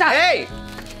 Hey, Stop. hey.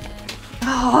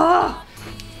 Oh,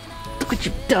 look what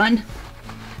you've done.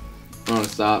 I want to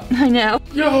stop. I know.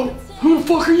 Yo, who the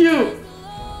fuck are you?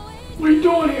 What are you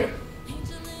doing here?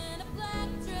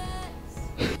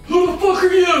 Who the fuck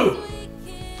are you?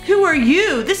 Who are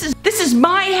you? This is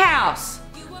my house.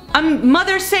 I'm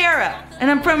Mother Sarah, and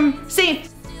I'm from St.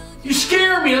 You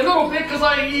scare me a little bit because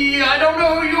I don't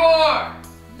know who you are.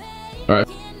 All right.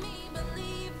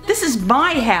 This is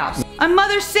my house. I'm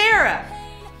Mother Sarah.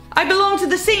 I belong to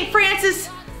the St. Francis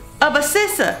of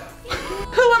Assisi.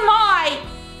 Who am I?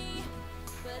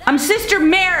 I'm Sister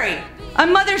Mary.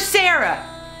 I'm Mother Sarah.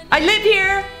 I live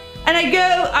here, and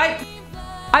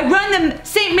I run the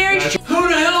St. Mary's. Who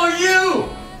the hell are you?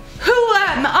 Who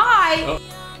am I?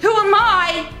 Who am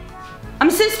I? I'm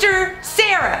Sister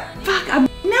Sarah. Fuck, I'm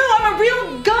a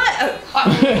real guy.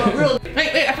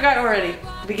 Wait, I forgot already.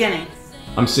 Beginning.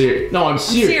 I'm serious. No, I'm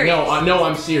serious. No,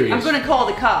 I'm serious. I'm gonna call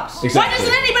the cops. Exactly. Why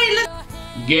doesn't anybody listen?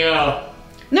 Yeah.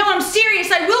 No, I'm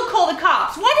serious. I will call the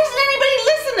cops. Why doesn't anybody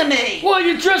listen to me? Well,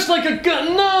 you're dressed like a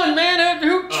nun, man.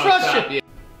 Who trusts you?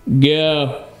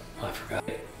 Yeah. I forgot.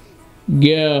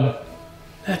 Yeah.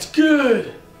 That's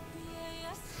good.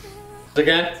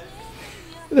 Again?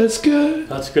 That's good.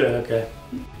 That's good, okay.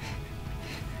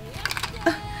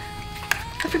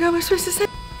 I forgot what I was supposed to say.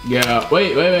 Yeah.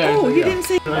 Wait. Oh, you didn't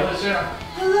say. Hello,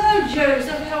 Hello,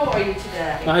 Joseph. How are you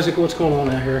today? Isaac, what's going on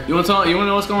out here? You want to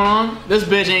know what's going on? This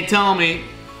bitch ain't telling me.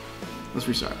 Let's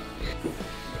restart.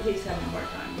 He's having a hard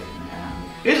time getting around.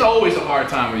 It's always a hard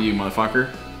time with you,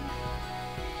 motherfucker.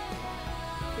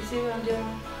 You see what I'm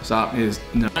doing? Stop.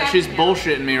 No. She's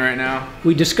bullshitting me right now.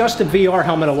 We discussed the VR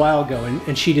helmet a while ago,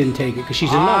 and she didn't take it because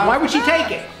she's in love. Why would she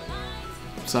take it?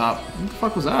 Stop. What the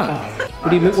fuck was that? What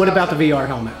do you mean? What about the VR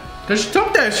helmet? Cause she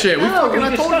took that shit. We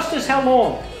discussed this how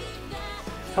long?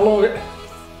 How long?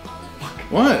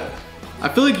 What? I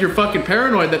feel like you're fucking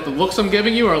paranoid that the looks I'm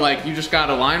giving you are like you just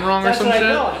got a line wrong or some shit.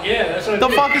 Yeah, that's what I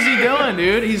thought. The fuck is he doing,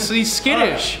 dude? He's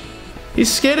skittish.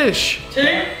 He's skittish.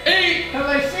 Have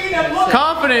I seen that look?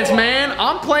 Confidence, man.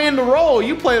 I'm playing the role.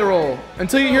 You play the role.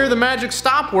 Until you hear the magic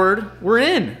stop word, we're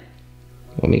in.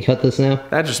 Want me to cut this now?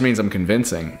 That just means I'm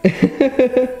convincing.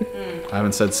 I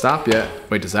haven't said stop yet.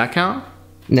 Wait, does that count?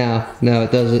 No,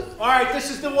 it doesn't. Alright,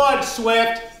 this is the one,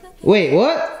 Swift. Wait,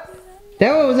 what?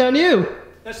 That one was on you.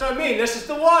 That's what I mean. This is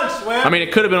the one, Swift. I mean,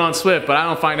 it could have been on Swift, but I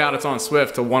don't find out it's on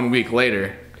Swift till 1 week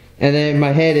later. And then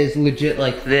my head is legit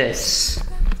like this.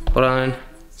 Hold on.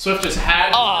 Swift just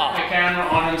had the camera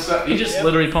on himself. He just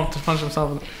literally punched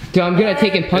himself. Dude, I'm good at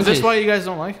taking punches. Is this why you guys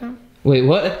don't like him? Wait,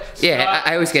 what? Yeah,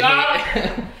 I always get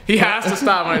hate. He has to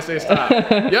stop when I say stop.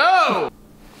 Yo!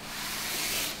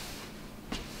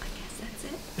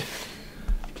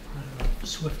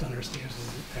 Swift understands.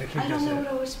 I don't know what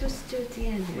I was supposed to do at the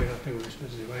end. We don't think we were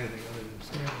supposed to do anything other than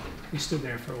stand. We stood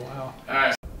there for a while.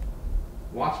 Alright.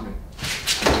 Watch me.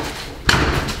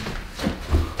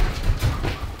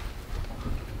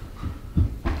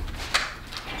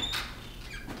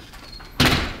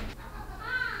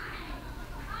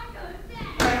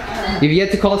 You've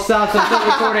yet to call stop, so I'm still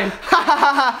recording.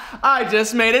 I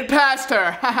just made it past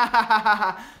her.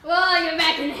 Well, you're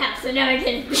back in the house, so now I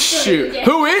can. Shoot.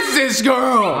 Who is this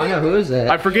girl? I know, who is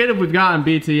that? I forget if we've gotten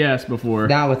BTS before.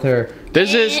 Not with her.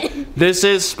 This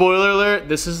is, spoiler alert,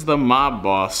 this is the mob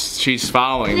boss. She's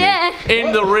following me.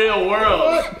 In the real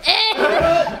world.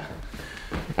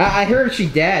 I heard she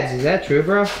dads. Is that true,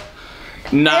 bro?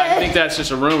 Nah, I think that's just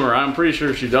a rumor. I'm pretty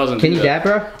sure she doesn't. Can you dab,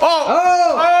 bro?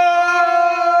 Oh!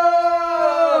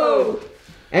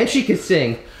 And she can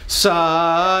sing.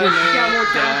 Silent She's got more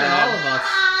talent than all of us.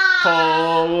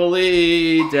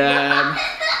 Holy dab.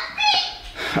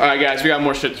 Alright guys, we got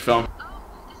more shit to film.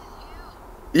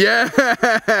 Yeah.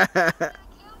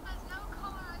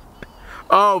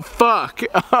 Oh fuck.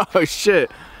 Oh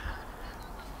shit.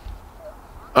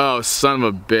 Oh son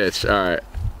of a bitch. Alright.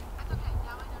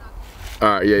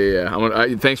 Alright,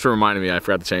 yeah. Thanks for reminding me. I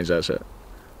forgot to change that shit.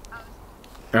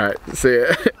 Alright, see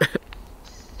ya.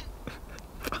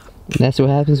 That's what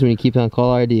happens when you keep on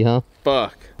call ID, huh?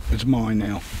 Fuck. It's mine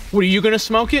now. What, are you gonna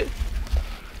smoke it?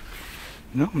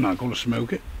 No, I'm not gonna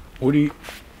smoke it. What do you...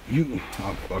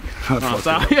 Oh, fuck. Oh,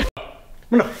 sorry.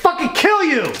 I'm gonna fucking kill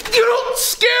you! You don't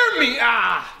scare me!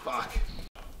 Ah, fuck.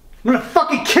 I'm gonna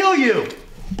fucking kill you!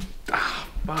 Ah,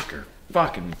 fucker.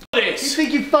 Fucking. You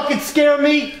think you fucking scare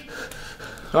me?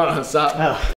 Hold on, stop.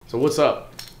 Oh. So what's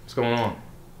up? What's going on?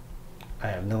 I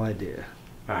have no idea.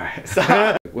 Alright,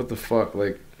 stop. What the fuck,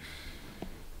 like...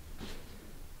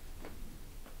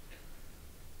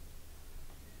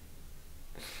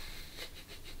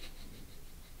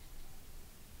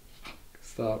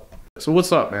 Stop. So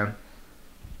what's up, man?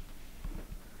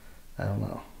 I don't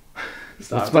know.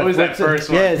 Stop. It's always that first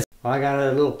one. Yes. I got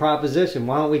a little proposition.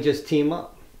 Why don't we just team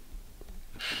up?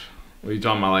 What are you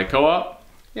talking about, like co-op?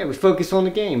 Yeah, we focus on the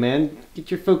game, man.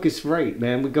 Get your focus right,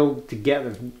 man. We go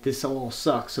together. This all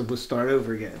sucks, so we'll start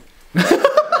over again.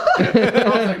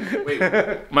 Wait,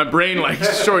 my brain like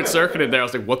short-circuited there. I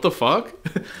was like, what the fuck?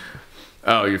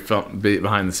 Oh, you're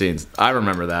behind the scenes. I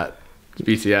remember that. It's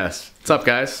BTS. What's up,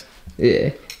 guys?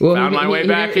 Yeah. Well, Found my way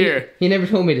back here. He never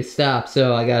told me to stop,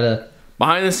 so I gotta...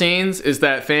 Behind the scenes is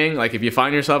that thing, like if you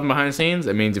find yourself in behind the scenes,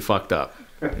 it means you fucked up.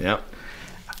 Yep.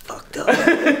 I fucked up.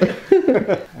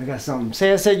 I got something.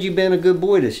 Say I said you've been a good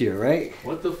boy this year, right?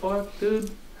 What the fuck, dude?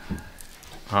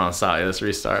 Oh, sorry, let's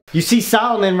restart. You see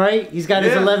Solomon, right? He's got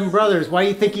his 11 brothers. Why do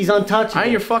you think he's untouchable? I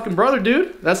ain't your fucking brother,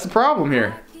 dude. That's the problem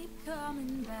here.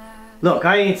 Look,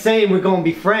 I ain't saying we're gonna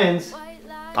be friends.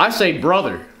 I say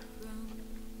brother.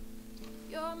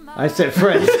 I said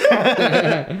friends.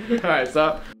 Alright,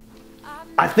 stop.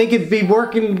 I think it'd be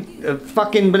working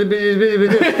fucking...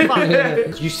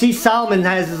 You see Solomon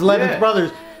has his 11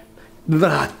 brothers.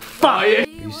 Fuck!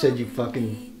 You said you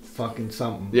fucking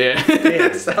something. Yeah.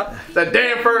 That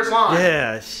damn first line.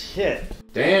 Yeah, shit.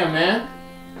 Damn, man.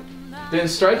 Didn't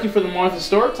strike you for the Martha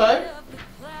Stewart type?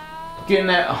 Getting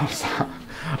that... Oh, stop.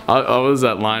 What was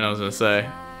that line I was gonna say?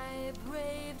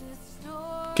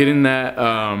 Getting that,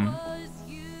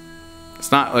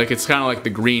 it's not like, it's kind of like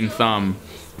the green thumb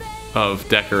of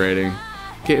decorating.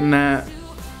 Getting that.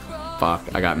 Fuck,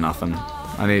 I got nothing.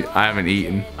 I haven't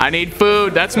eaten. I need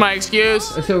food, that's my excuse.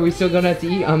 So are we still gonna have to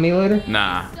eat on me later?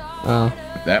 Nah. Oh.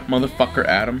 That motherfucker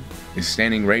Adam is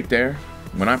standing right there.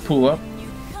 When I pull up,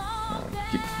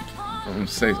 I'm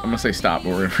gonna say stop, but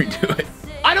we're gonna redo it.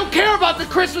 I don't care about the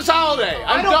Christmas holiday.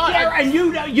 I'm done. And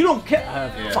you don't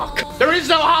care. Fuck. There is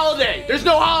no holiday. There's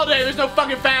no holiday. There's no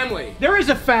fucking family. There is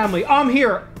a family. I'm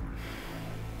here.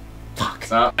 Fuck.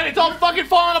 Stop. And it's all fucking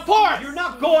falling apart. You're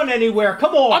not going anywhere.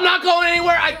 Come on. I'm not going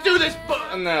anywhere. I do this.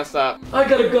 No, stop. I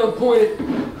got a gun pointed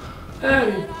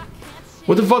at him.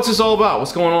 What the fuck's this all about?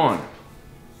 What's going on?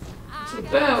 It's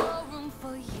about.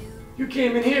 You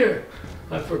came in here.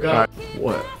 I forgot.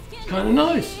 What? It's kind of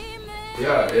nice.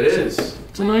 Yeah, it is.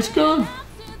 It's a nice gun.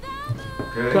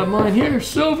 Okay. Got mine here,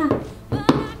 silver.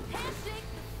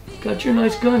 Got your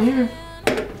nice gun here.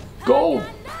 Gold.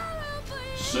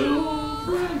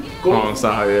 Silver. Gold. Oh,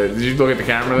 stop. Did you look at the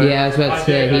camera there? Yeah, I was about to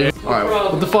say.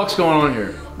 Alright, what the fuck's going on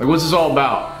here? Like, what's this all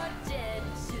about?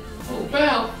 All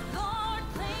about.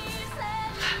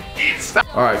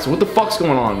 Alright, so what the fuck's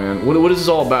going on, man? What is this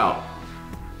all about?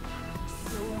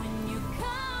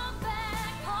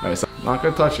 Alright, so I'm not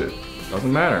gonna touch it.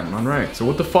 Doesn't matter, I'm right. So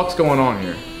what the fuck's going on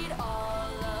here?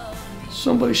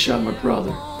 Somebody shot my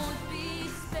brother.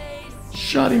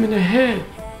 Shot him in the head.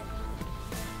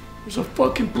 It was a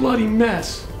fucking bloody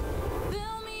mess.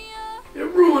 It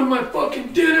ruined my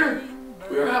fucking dinner.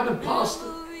 We were having pasta,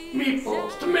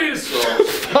 meatballs, tomato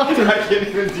sauce. I can't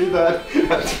even do that.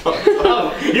 That's fucked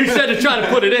up. You said to try to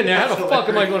put it in there. How the fuck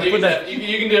am I going to put that?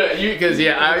 You can do it. Because,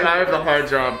 yeah, I have the hard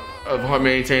job of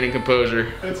maintaining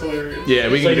composure. That's hilarious. Yeah,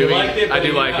 we So can do you it. liked it, I but do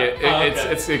you- like it.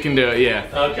 oh, It can do it. Yeah.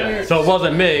 Okay. So it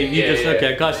wasn't me. You just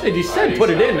okay. Cause you said put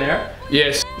it in there.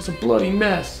 Yes. It was a bloody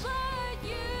mess.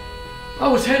 I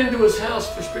was heading to his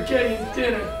house for spaghetti and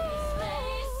dinner.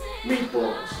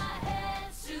 Meatballs.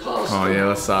 Pasta. Oh yeah,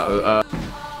 let's stop.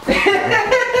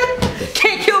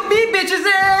 Can't kill me, bitches,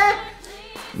 eh?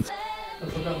 I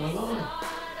forgot my line.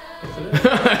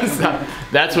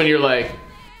 That's when you're like.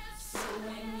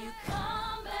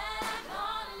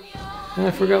 I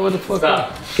forgot what the fuck.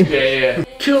 Stop. Yeah.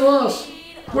 Kill us.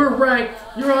 We're ranked.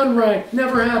 You're unranked.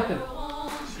 Never happened.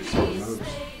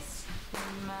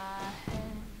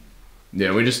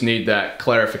 Yeah, we just need that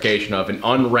clarification of an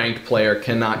unranked player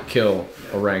cannot kill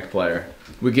a ranked player.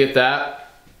 We get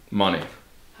that, money.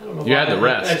 You had the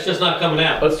rest. That's just not coming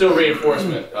out. Let's do a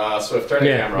reinforcement. Swift, turn the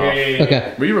camera off.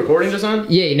 Okay. Were you recording just on?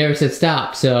 Yeah, you never said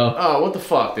stop, so. Oh, what the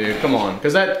fuck, dude? Come on.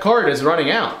 Because that card is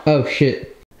running out. Oh,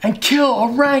 shit. And kill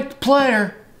a ranked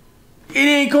player. It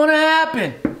ain't gonna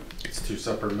happen. It's 2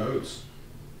 separate modes.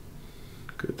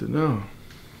 Good to know.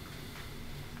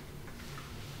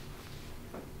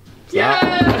 Yeah!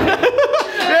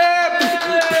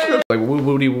 Like,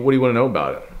 what do you want to know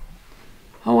about it?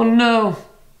 I wanna know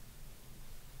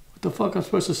what the fuck I'm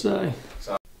supposed to say.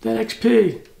 That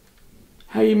XP.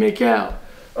 How you make out?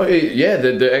 Oh yeah,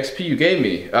 the XP you gave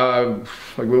me. Like,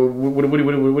 what do you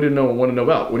want to know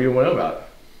about? What do you want to know about?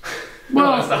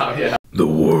 Well, no, stop. Yeah. The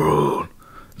world,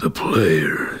 the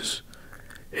players,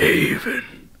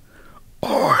 Haven,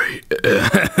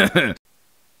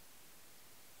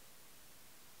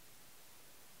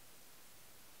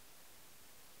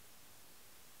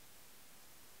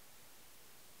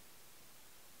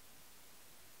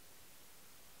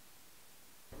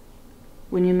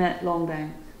 When you met Long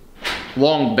Bangs.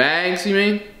 Long bags, you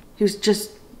mean? He was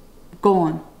just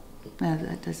gone. No,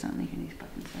 that does not make any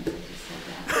fucking sense. I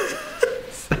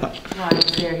just said that. While I was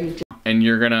there, he just... And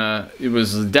you're gonna, it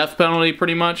was the death penalty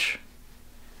pretty much?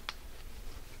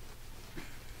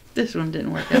 This one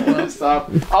didn't work out well. Stop.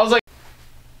 I was like...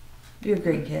 You're a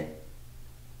great kid.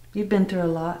 You've been through a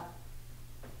lot.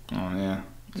 Oh yeah.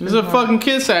 There's a fucking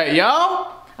kiss at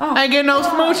y'all. Oh. I ain't getting no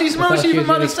smoochy from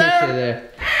Mother Sarah.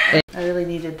 I really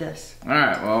needed this.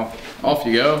 Alright, well, off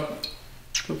you go. What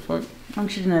the fuck? I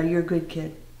want you to know you're a good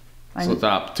kid. So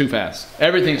stop. Too fast.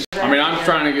 Everything's... I mean, I'm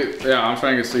trying to get... Yeah, I'm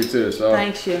trying to get sleep too, so...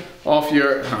 Thanks you. Off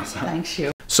your... Thanks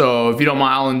you. So, if you don't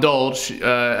mind, I'll indulge.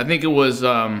 I think it was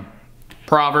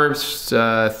Proverbs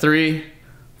 3,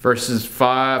 verses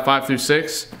 5 through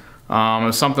 6. It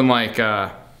was something like...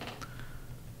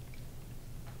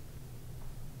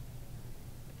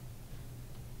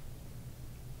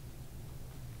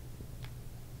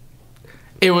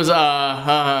 it was,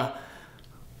 Are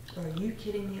you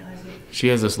kidding me, Isaac? She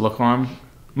has this look on him.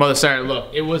 Mother Sarah,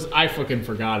 look, it was, I fucking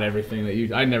forgot everything that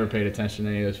you, I never paid attention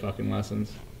to any of those fucking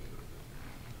lessons.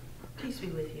 Peace be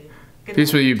with you. Good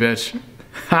Peace night. with you, bitch.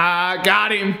 Ha,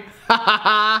 got him.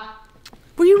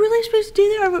 Were you really supposed to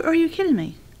do that, or are you kidding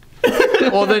me?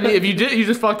 Well, then if you did, you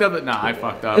just fucked up. Nah, I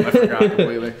fucked up. I forgot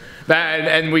completely. That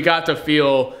and we got to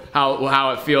feel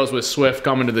how it feels with Swift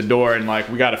coming to the door, and like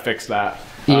we got to fix that.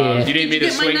 Yeah. You need me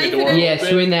to swing the door Yeah, open?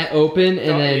 swing that open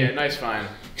and then... Yeah, nice find.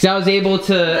 Because I was able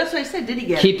to... That's what I said. Did he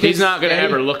get keep it? this He's not gonna steady.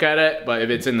 ever look at it, but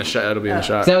if it's in the shot, it'll be in the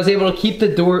shot. So I was able to keep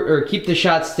the door, or keep the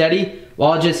shot steady,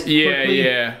 while just quickly,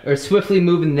 or swiftly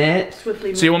moving that.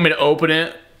 Swiftly So you want me to open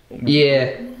it?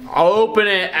 Yeah. I'll open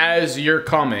it as you're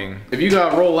coming. If you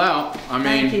gotta roll out, I mean...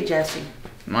 Thank you, Jesse.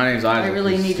 My name's Isaac. I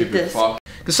really you needed stupid this. Fuck.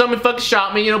 Cause somebody fucking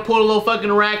shot me, you know, pulled a little fucking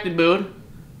arachnid, dude.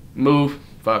 Move.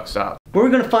 Fuck, stop. Where are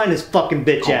we gonna find this fucking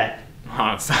bitch at?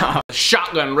 Oh, stop.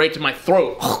 Shotgun right to my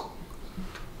throat.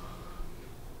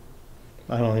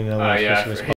 I don't even know what yeah,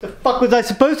 what the fuck was I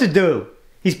supposed to do?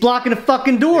 He's blocking the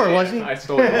fucking door, wasn't he? I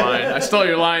stole your line. I stole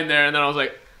your line there, and then I was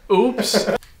like, oops.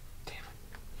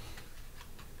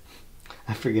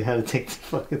 I forget how to take the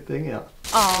fucking thing out.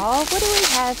 Aw, what do we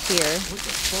have here?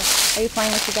 Are you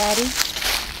playing with your daddy?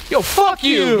 Yo, fuck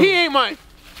you! He ain't my...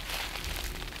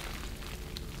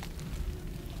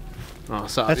 Oh,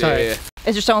 sorry. That's yeah, all right. yeah.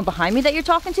 Is there someone behind me that you're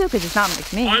talking to? Because it's not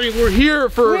like me. I mean, we're here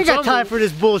for We ain't got time for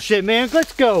this bullshit, man.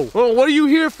 Let's go. Well, what are you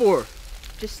here for?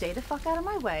 Just stay the fuck out of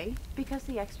my way, because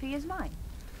the XP is mine.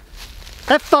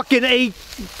 That fucking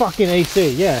AC,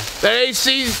 yeah. That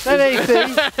AC. That AC.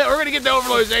 We're gonna get the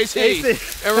Overlord's AC, and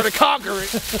we're gonna conquer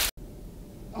it.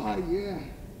 Oh, yeah.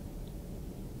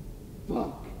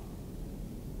 Fuck.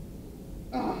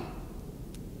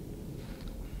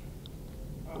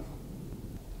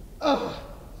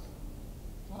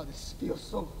 Oh, this feels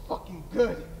so fucking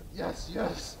good. Yes,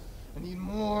 yes. I need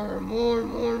more.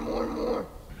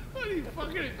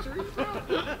 fucking intrusive.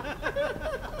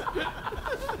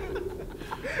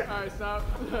 Alright, stop.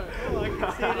 Oh, I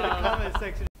can see it in the comment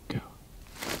section.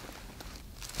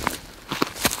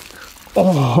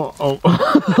 Oh.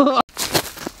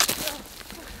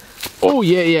 Oh,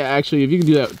 yeah. Actually, if you can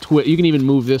do that, you can even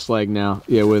move this leg now.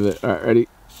 Yeah, with it. All right, ready?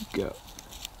 Go.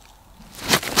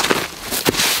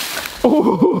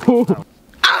 Oh. Hold up.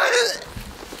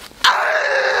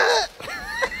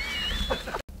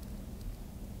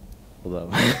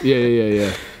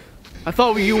 Yeah. I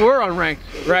thought you were unranked,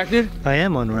 Racknid. I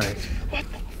am unranked.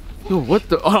 What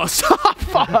the? Oh, stop!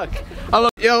 Fuck!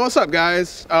 Yo, what's up,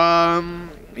 guys?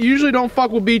 Usually don't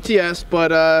fuck with BTS,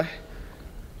 but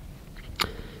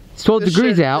it's 12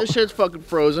 degrees out. This shit's fucking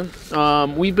frozen.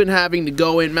 We've been having to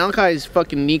go in. Malachi's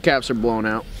fucking kneecaps are blown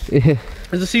out.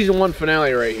 There's a season 1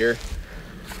 finale right here.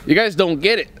 You guys don't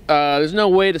get it. There's no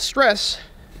way to stress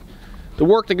the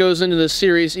work that goes into this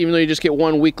series, even though you just get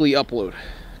 1 weekly upload.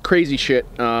 Crazy shit.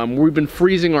 We've been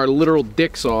freezing our literal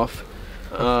dicks off.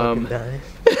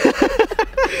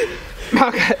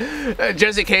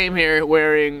 Jesse came here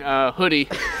wearing a hoodie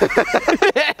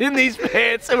in these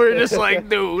pants, and we were just like,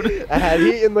 dude. I had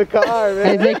heat in the car,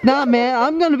 man. He's like, nah, man,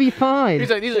 I'm gonna be fine. He's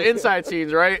like, these are inside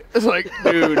scenes, right? It's like,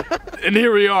 dude. And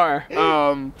here we are.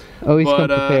 Always come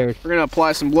prepared. We're gonna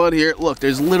apply some blood here. Look,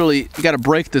 there's literally, you gotta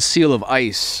break the seal of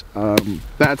ice.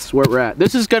 That's where we're at.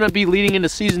 This is gonna be leading into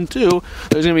season 2.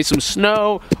 There's gonna be some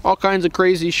snow, all kinds of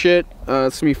crazy shit.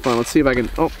 It's gonna be fun. Let's see if I can,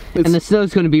 and the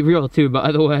snow's gonna be real too,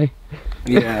 by the way.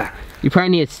 Yeah. You probably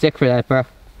need a stick for that, bro.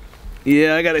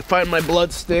 Yeah, I gotta find my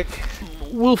blood stick.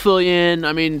 We'll fill you in.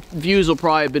 I mean, views will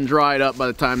probably have been dried up by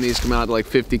the time these come out to like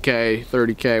 50K,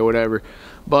 30K, whatever.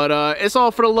 But it's all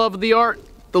for the love of the art,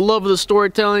 the love of the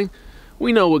storytelling.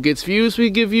 We know what gets views, we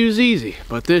give views easy.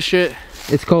 But this shit,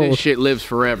 it's cold. This shit lives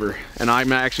forever. And I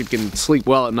actually can sleep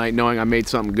well at night knowing I made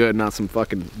something good, not some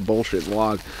fucking bullshit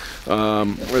vlog.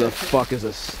 Where the fuck is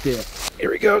a stick? Here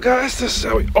we go, guys. This is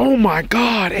how we, oh my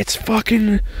God, it's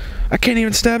fucking, I can't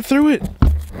even stab through it.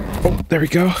 Oh, there we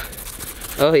go.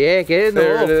 Oh yeah, get in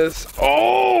there. There it is.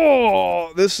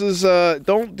 Oh, this is,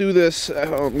 don't do this at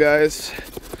home, guys.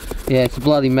 Yeah, it's a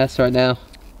bloody mess right now.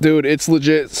 Dude, it's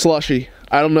legit slushy.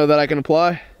 I don't know that I can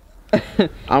apply. I'm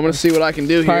gonna see what I can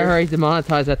do here. Probably already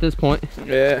demonetized at this point.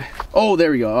 Yeah. Oh,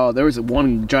 there we go. Oh, there was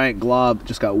one giant glob that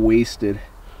just got wasted.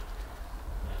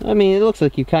 I mean, it looks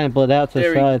like you kind of bled out to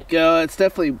the side. There we go. It's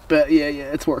definitely,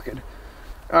 yeah, it's working.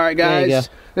 All right, guys. This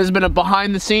has been a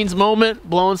behind-the-scenes moment,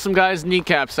 blowing some guys'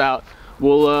 kneecaps out.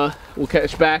 We'll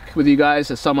catch back with you guys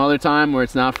at some other time where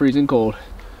it's not freezing cold.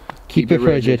 Keep it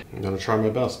frigid. I'm gonna try my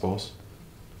best, boss.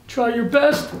 Try your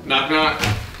best. Knock, knock.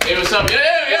 Hey, what's up? Yo.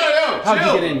 How'd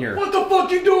you get in here? What the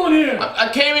fuck you doing here?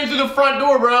 I came in through the front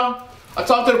door, bro. I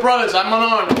talked to the brothers. I'm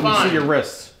unarmed. I'm fine. Let me see your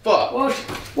wrists. Fuck. Watch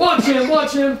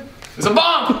him. It's a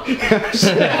bomb.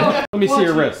 Let me see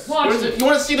your wrists. You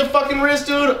want to see the fucking wrist,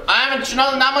 dude? I haven't.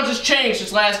 Not much has changed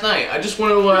since last night. I just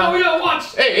want to. Yo,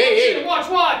 watch. Hey.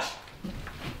 Watch.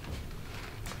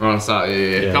 Oh, stop.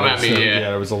 Yeah. Come at me.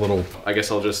 Yeah, it was a little. I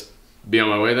guess I'll just be on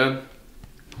my way then.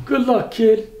 Good luck,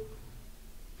 kid.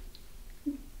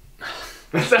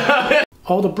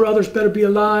 All the brothers better be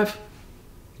alive.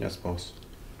 Yes, boss.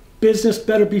 Business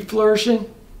better be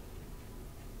flourishing,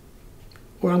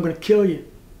 or I'm gonna kill you.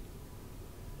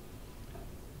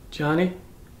 Johnny,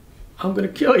 I'm gonna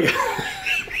kill you.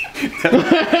 He started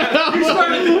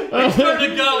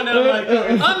to go, and I'm like,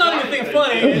 I'm not even thinking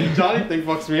funny. Johnny thing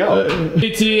fucks me up.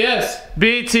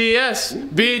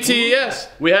 BTS.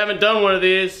 We haven't done one of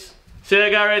these. See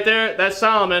that guy right there? That's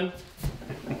Solomon.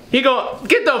 He go,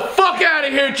 get the fuck out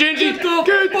of here, Gingy! Get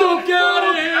the fuck out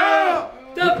of here!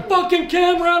 That fucking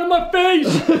camera out of my face,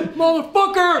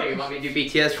 motherfucker! Hey, you want me to do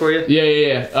BTS for you?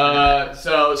 Yeah.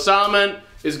 So Solomon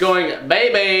is going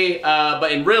baby,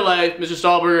 but in real life, Mr.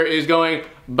 Stahlberger is going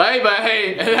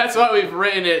baby, and that's why we've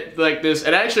written it like this.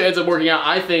 It actually ends up working out,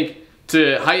 I think,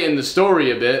 to heighten the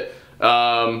story a bit.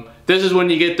 This is when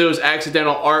you get those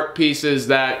accidental art pieces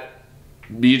that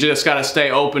you just gotta stay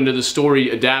open to the story,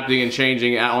 adapting and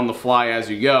changing on the fly as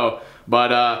you go.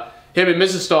 But him and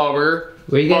Mrs. Stahlberger,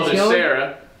 mother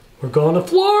Sarah, we're going to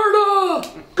Florida.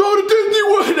 Go to Disney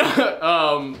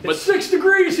World. It's 6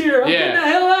 degrees here. I'm getting the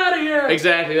hell out of here.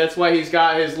 Exactly. That's why he's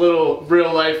got his little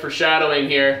real life foreshadowing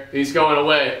here. He's going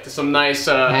away to some nice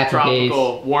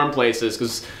tropical, warm places.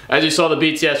 Because as you saw the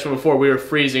BTS from before, we were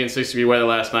freezing in 60-degree weather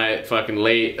last night, fucking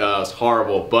late. It was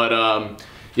horrible. But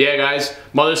yeah, guys,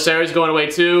 Mother Sarah's going away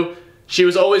too. She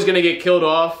was always gonna get killed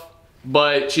off,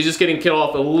 but she's just getting killed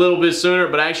off a little bit sooner.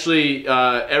 But actually,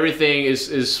 everything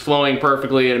is flowing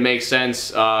perfectly and it makes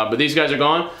sense. But these guys are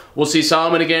gone. We'll see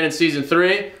Solomon again in season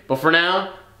 3. But for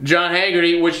now, John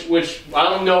Haggerty, which I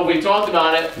don't know if we talked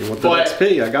about it. You want the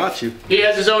XP? I got you. He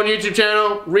has his own YouTube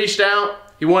channel, reached out.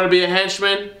 He wanted to be a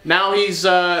henchman. Now he's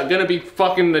gonna be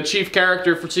fucking the chief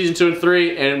character for season 2 and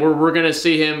 3, and we're gonna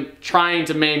see him trying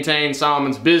to maintain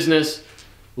Solomon's business.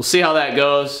 We'll see how that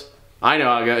goes. I know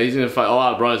how it goes. He's gonna fight a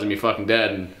lot of brothers and be fucking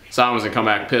dead, and Solomon's gonna come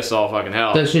back pissed all fucking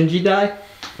hell. Does Shinji die?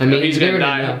 I mean, he's gonna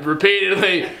die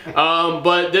repeatedly.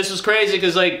 But this was crazy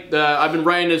because like I've been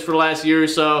writing this for the last year or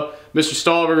so. Mr.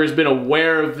 Stahlberger has been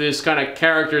aware of this kind of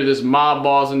character, this mob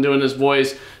boss, and doing this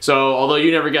voice. So although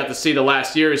you never got to see the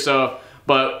last year or so,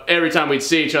 but every time we'd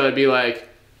see each other, it'd be like,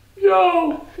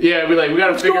 yo, yeah, we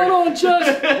gotta figure. What's going on,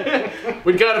 Chess?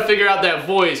 We gotta figure out that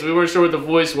voice. We weren't sure what the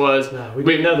voice was. No, we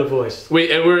didn't know the voice.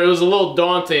 It was a little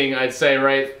daunting, I'd say,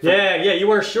 right? Yeah, you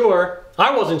weren't sure.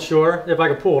 I wasn't sure if I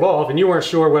could pull it off, and you weren't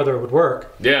sure whether it would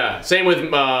work. Yeah, same with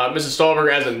Mrs.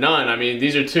 Stahlberger as a nun. I mean,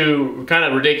 these are two kind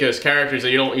of ridiculous characters that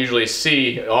you don't usually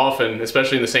see often,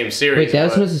 especially in the same series. Wait,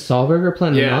 that was Mrs. Stahlberger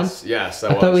playing the nun? Yes,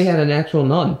 I thought we had an actual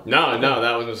nun. No,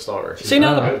 that was Mrs. Stahlberger. See,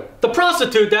 now the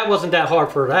prostitute, that wasn't that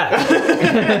hard for that.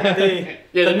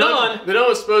 The nun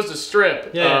was supposed to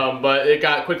strip, but it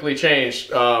got quickly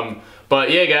changed. But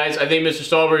yeah, guys, I think Mr.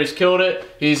 Stahlberger's killed it.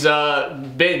 He's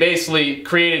basically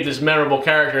created this memorable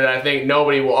character that I think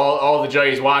nobody will, all the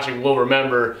judges watching will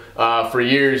remember for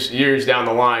years down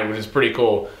the line, which is pretty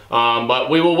cool. But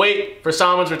we will wait for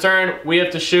Solomon's return. We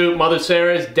have to shoot Mother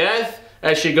Sarah's death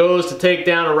as she goes to take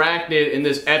down Arachnid in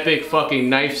this epic fucking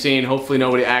knife scene. Hopefully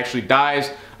nobody actually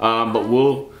dies, but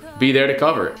we'll be there to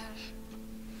cover it.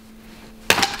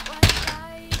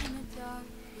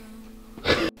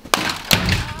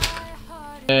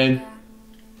 And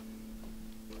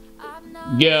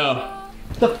yeah.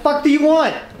 The fuck do you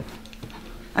want?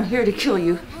 I'm here to kill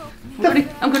you.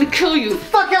 I'm gonna kill you.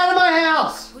 Fuck out of my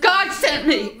house! God sent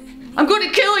me. I'm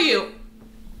gonna kill you.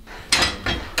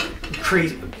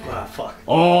 Crazy. Ah, fuck.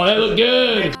 Oh, that looked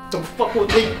good. Don't fuck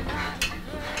with me.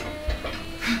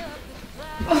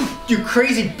 Oh, you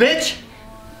crazy bitch.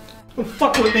 Don't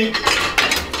fuck with me.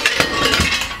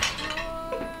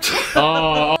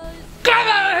 Oh. Get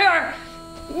out of here!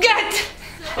 Get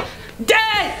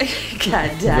dead!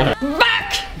 God damn it.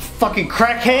 Back! Fucking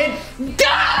crackhead!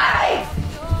 Die!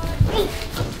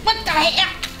 What the hell?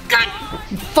 God!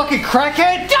 You fucking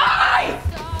crackhead! Die!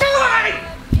 Die!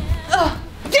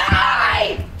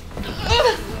 Die!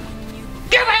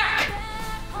 Get back!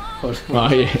 Oh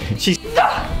yeah. She's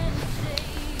Die!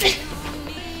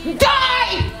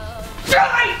 Die!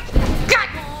 God!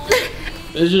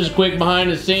 This is just quick behind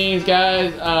the scenes,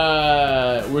 guys.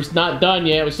 We're not done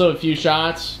yet. We still have a few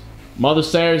shots. Mother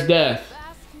Sarah's death.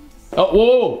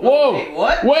 Oh, whoa! Wait,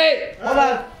 what? Wait! Hold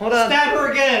on. Stab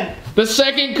her again. The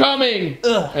second coming.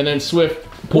 Ugh. And then Swift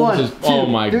pulls his. Oh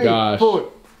my gosh.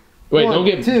 4. Wait, 1, don't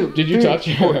get. 2, did you 3, touch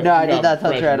her? 4. No, I did not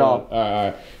touch her at all.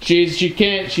 All right. She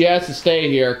can't. She has to stay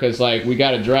here because like we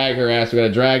got to drag her ass. We got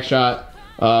a drag shot.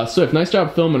 Swift, nice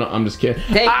job filming. I'm just kidding.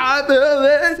 Thank you. I do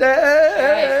this.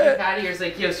 Guys, out of here. It's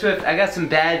like, yo, Swift, I got some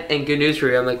bad and good news for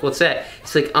you. I'm like, what's that?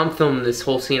 It's like, I'm filming this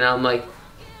whole scene. I'm like,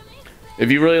 if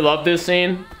you really love this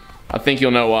scene, I think you'll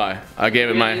know why. I gave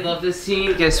it my. I love this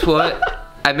scene. Guess what?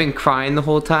 I've been crying the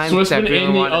whole time. Swift's been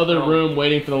in the other room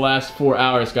waiting for the last 4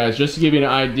 hours, guys. Just to give you an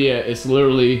idea, it's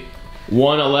literally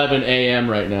 1:11 a.m.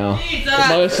 right now.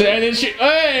 Mother Sarah, and then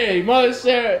hey, Mother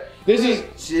Sarah. This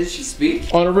is. Did she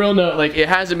speak? On a real note, like it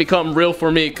hasn't become real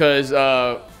for me because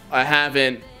I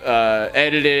haven't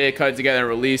edited it, cut it together, and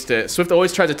released it. Swift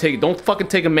always tries to take. Don't fucking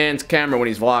take a man's camera when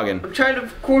he's vlogging. I'm trying to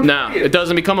record. No, it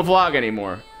doesn't become a vlog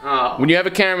anymore. Oh. When you have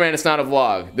a cameraman, it's not a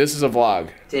vlog. This is a vlog.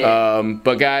 Damn.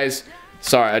 But guys,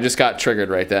 sorry, I just got triggered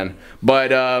right then. But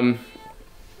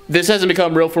this hasn't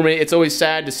become real for me. It's always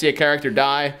sad to see a character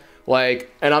die.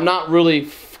 Like, and I'm not really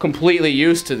completely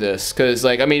used to this because,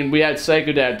 like, I mean, we had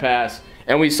Psycho Dad pass,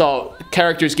 and we saw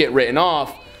characters get written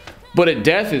off, but a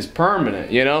death is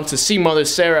permanent, you know? To see Mother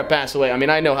Sarah pass away, I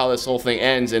mean, I know how this whole thing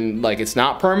ends, and, like, it's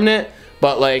not permanent,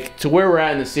 but, like, to where we're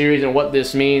at in the series and what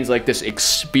this means, like, this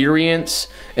experience,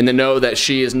 and to know that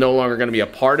she is no longer going to be a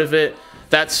part of it,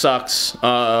 that sucks.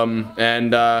 I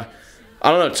don't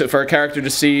know, for a character to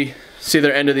see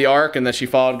their end of the arc and that she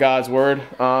followed God's word,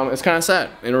 it's kind of sad.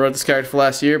 And I wrote this character for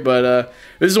last year, but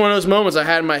this is one of those moments I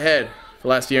had in my head for the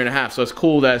last year and a half, so it's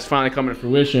cool that it's finally coming to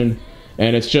fruition,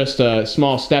 and it's just a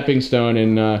small stepping stone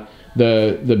in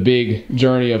the big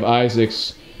journey of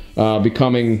Isaac's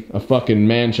becoming a fucking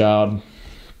man-child.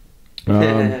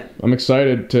 I'm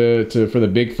excited for the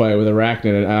big fight with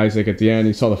Arachnid and Isaac at the end.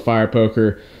 You saw the fire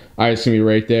poker. Isaac's gonna be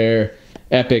right there.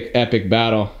 Epic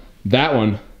battle. That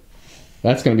one,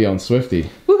 that's gonna be on Swifty.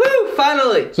 Woohoo!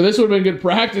 Finally! So this would have been good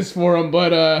practice for him,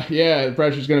 but yeah, the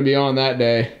pressure's gonna be on that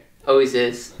day. Always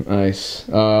is. Nice.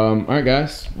 Alright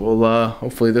guys, well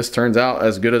hopefully this turns out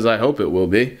as good as I hope it will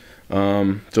be.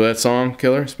 So that song,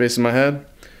 Killer, Space in My Head.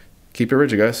 Keep it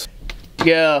rigid, guys.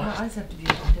 Go.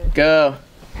 Go.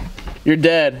 You're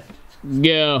dead.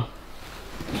 Go.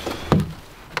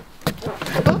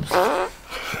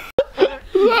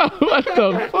 What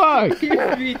the fuck?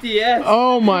 BTS.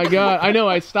 Oh my god. I know,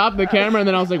 I stopped the camera and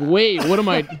then I was like, wait, what am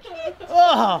I...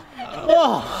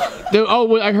 Dude,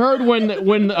 oh, I heard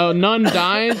when a nun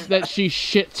dies that she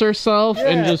shits herself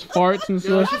and just farts and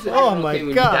stuff. Oh my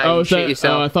god. Oh,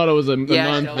 I thought it was a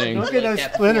nun thing. Don't get those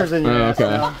splinters in your ass.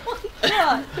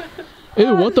 Okay.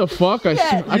 Ew, what the fuck? I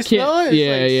can't.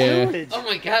 Yeah. Oh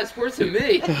my god, it's worse than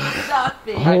me.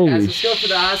 Holy guys, let's go for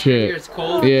the hospital here. It's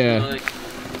cold. Yeah.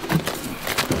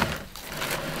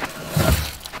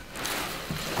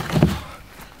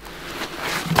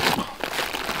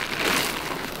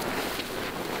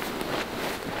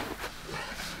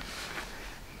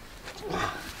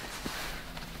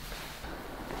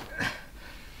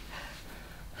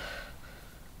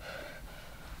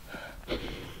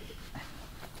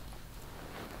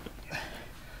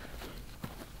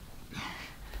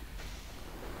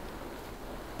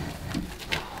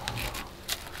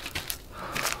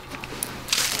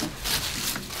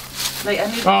 Like, I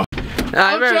need. Oh.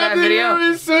 I remember that video.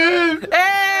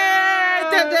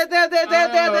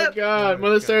 Oh god,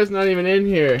 Mother Sarah's not even in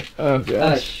here. Oh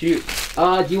gosh. Shoot.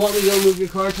 Do you want me to go move your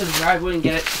car to the driveway and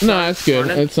get it? No, that's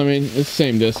good. It's, I mean, it's the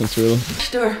same distance, really.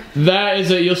 Sure. That is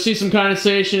a, you'll see some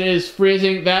condensation is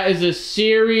freezing. That is a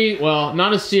series, well,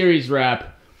 not a series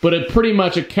wrap, but pretty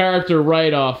much a character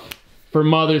write-off for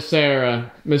Mother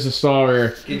Sarah, Mrs.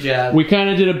 Sawyer. Good job. We kind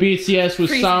of did a BTS with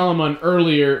Solomon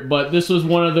earlier, but this was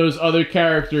one of those other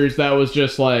characters that was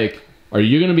just like, are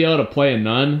you going to be able to play a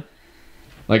nun?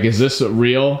 Like, is this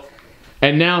real?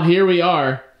 And now here we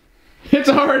are. It's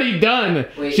already done.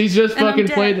 Wait. She's just fucking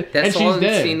played, and she's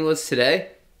dead. Scene was today?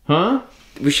 Huh?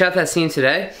 We shot that scene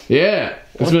today? Yeah.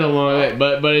 It's been a long day,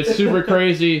 but it's super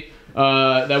crazy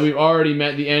that we've already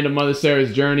met the end of Mother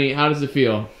Sarah's journey. How does it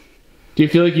feel? Do you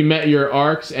feel like you met your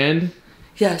arc's end?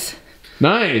 Yes.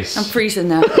 Nice. I'm freezing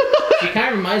now. She kind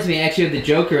of reminds me actually of the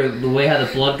Joker, the way how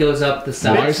the blood goes up the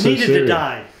side. Mitch needed to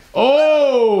die.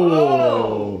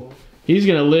 Oh! He's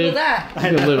gonna live. He's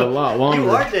gonna live a lot longer.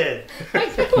 You are dead.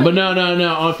 But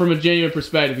no. From a genuine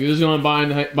perspective, this is going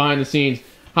behind the scenes.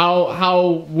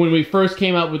 How when we first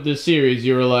came up with this series,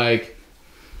 you were like,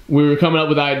 we were coming up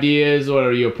with ideas. What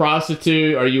are you, a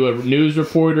prostitute? Are you a news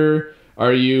reporter?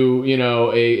 Are you, you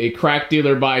know, a crack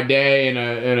dealer by day and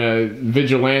a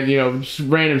vigilante? You know, just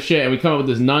random shit. And we come up with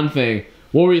this nun thing.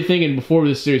 What were you thinking before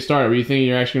this series started? Were you thinking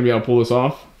you're actually gonna be able to pull this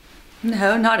off?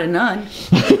 No, not a nun.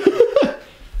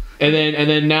 And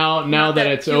then now that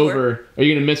it's over, are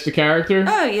you gonna miss the character?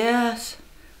 Oh yes.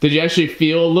 Did you actually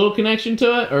feel a little connection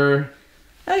to it, or?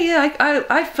 Oh yeah,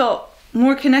 I felt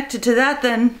more connected to that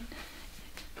than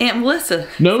Aunt Melissa.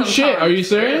 No sometimes. shit. Are you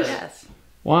serious? Yes.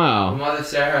 Wow. Mother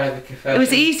Sarah, I have a confession. It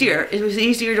was easier. It was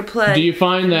easier to play. Do you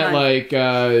find that like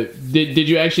did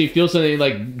you actually feel something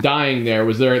like dying there?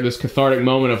 Was there this cathartic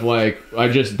moment of like, I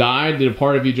just died? Did a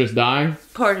part of you just die?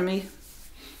 Part of me.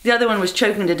 The other one was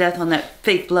choking to death on that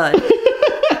fake blood.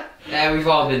 Yeah, we've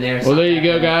all been there. Well, there you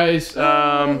go, guys.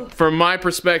 From my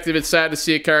perspective, it's sad to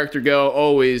see a character go,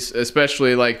 always,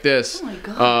 especially like this. Oh my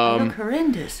god, they look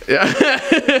horrendous.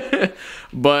 Yeah.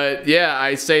 But yeah,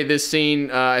 I say this scene,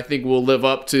 I think will live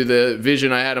up to the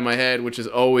vision I had in my head, which is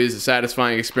always a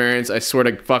satisfying experience. I swear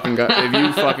to fucking God, if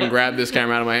you fucking grab this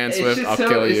camera out of my hand, Swift, I'll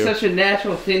kill you. It's such a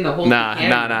natural thing to hold the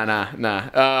camera.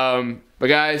 Nah. But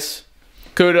guys,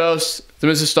 kudos to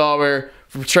Mrs. Stallmer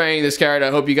for portraying this character. I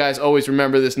hope you guys always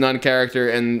remember this nun character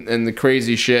and the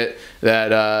crazy shit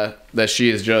that that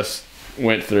she has just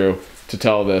went through to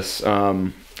tell this.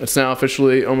 It's now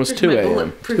officially almost 2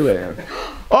 a.m. 2 a.m.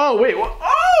 Oh wait, what?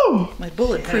 Oh! My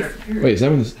bulletproof. Wait, is that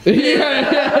when this?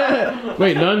 Yeah.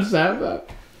 Wait, nuns have that?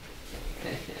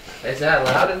 Is that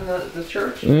allowed in the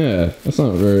church? Yeah, that's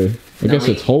not very. I guess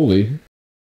it's holy.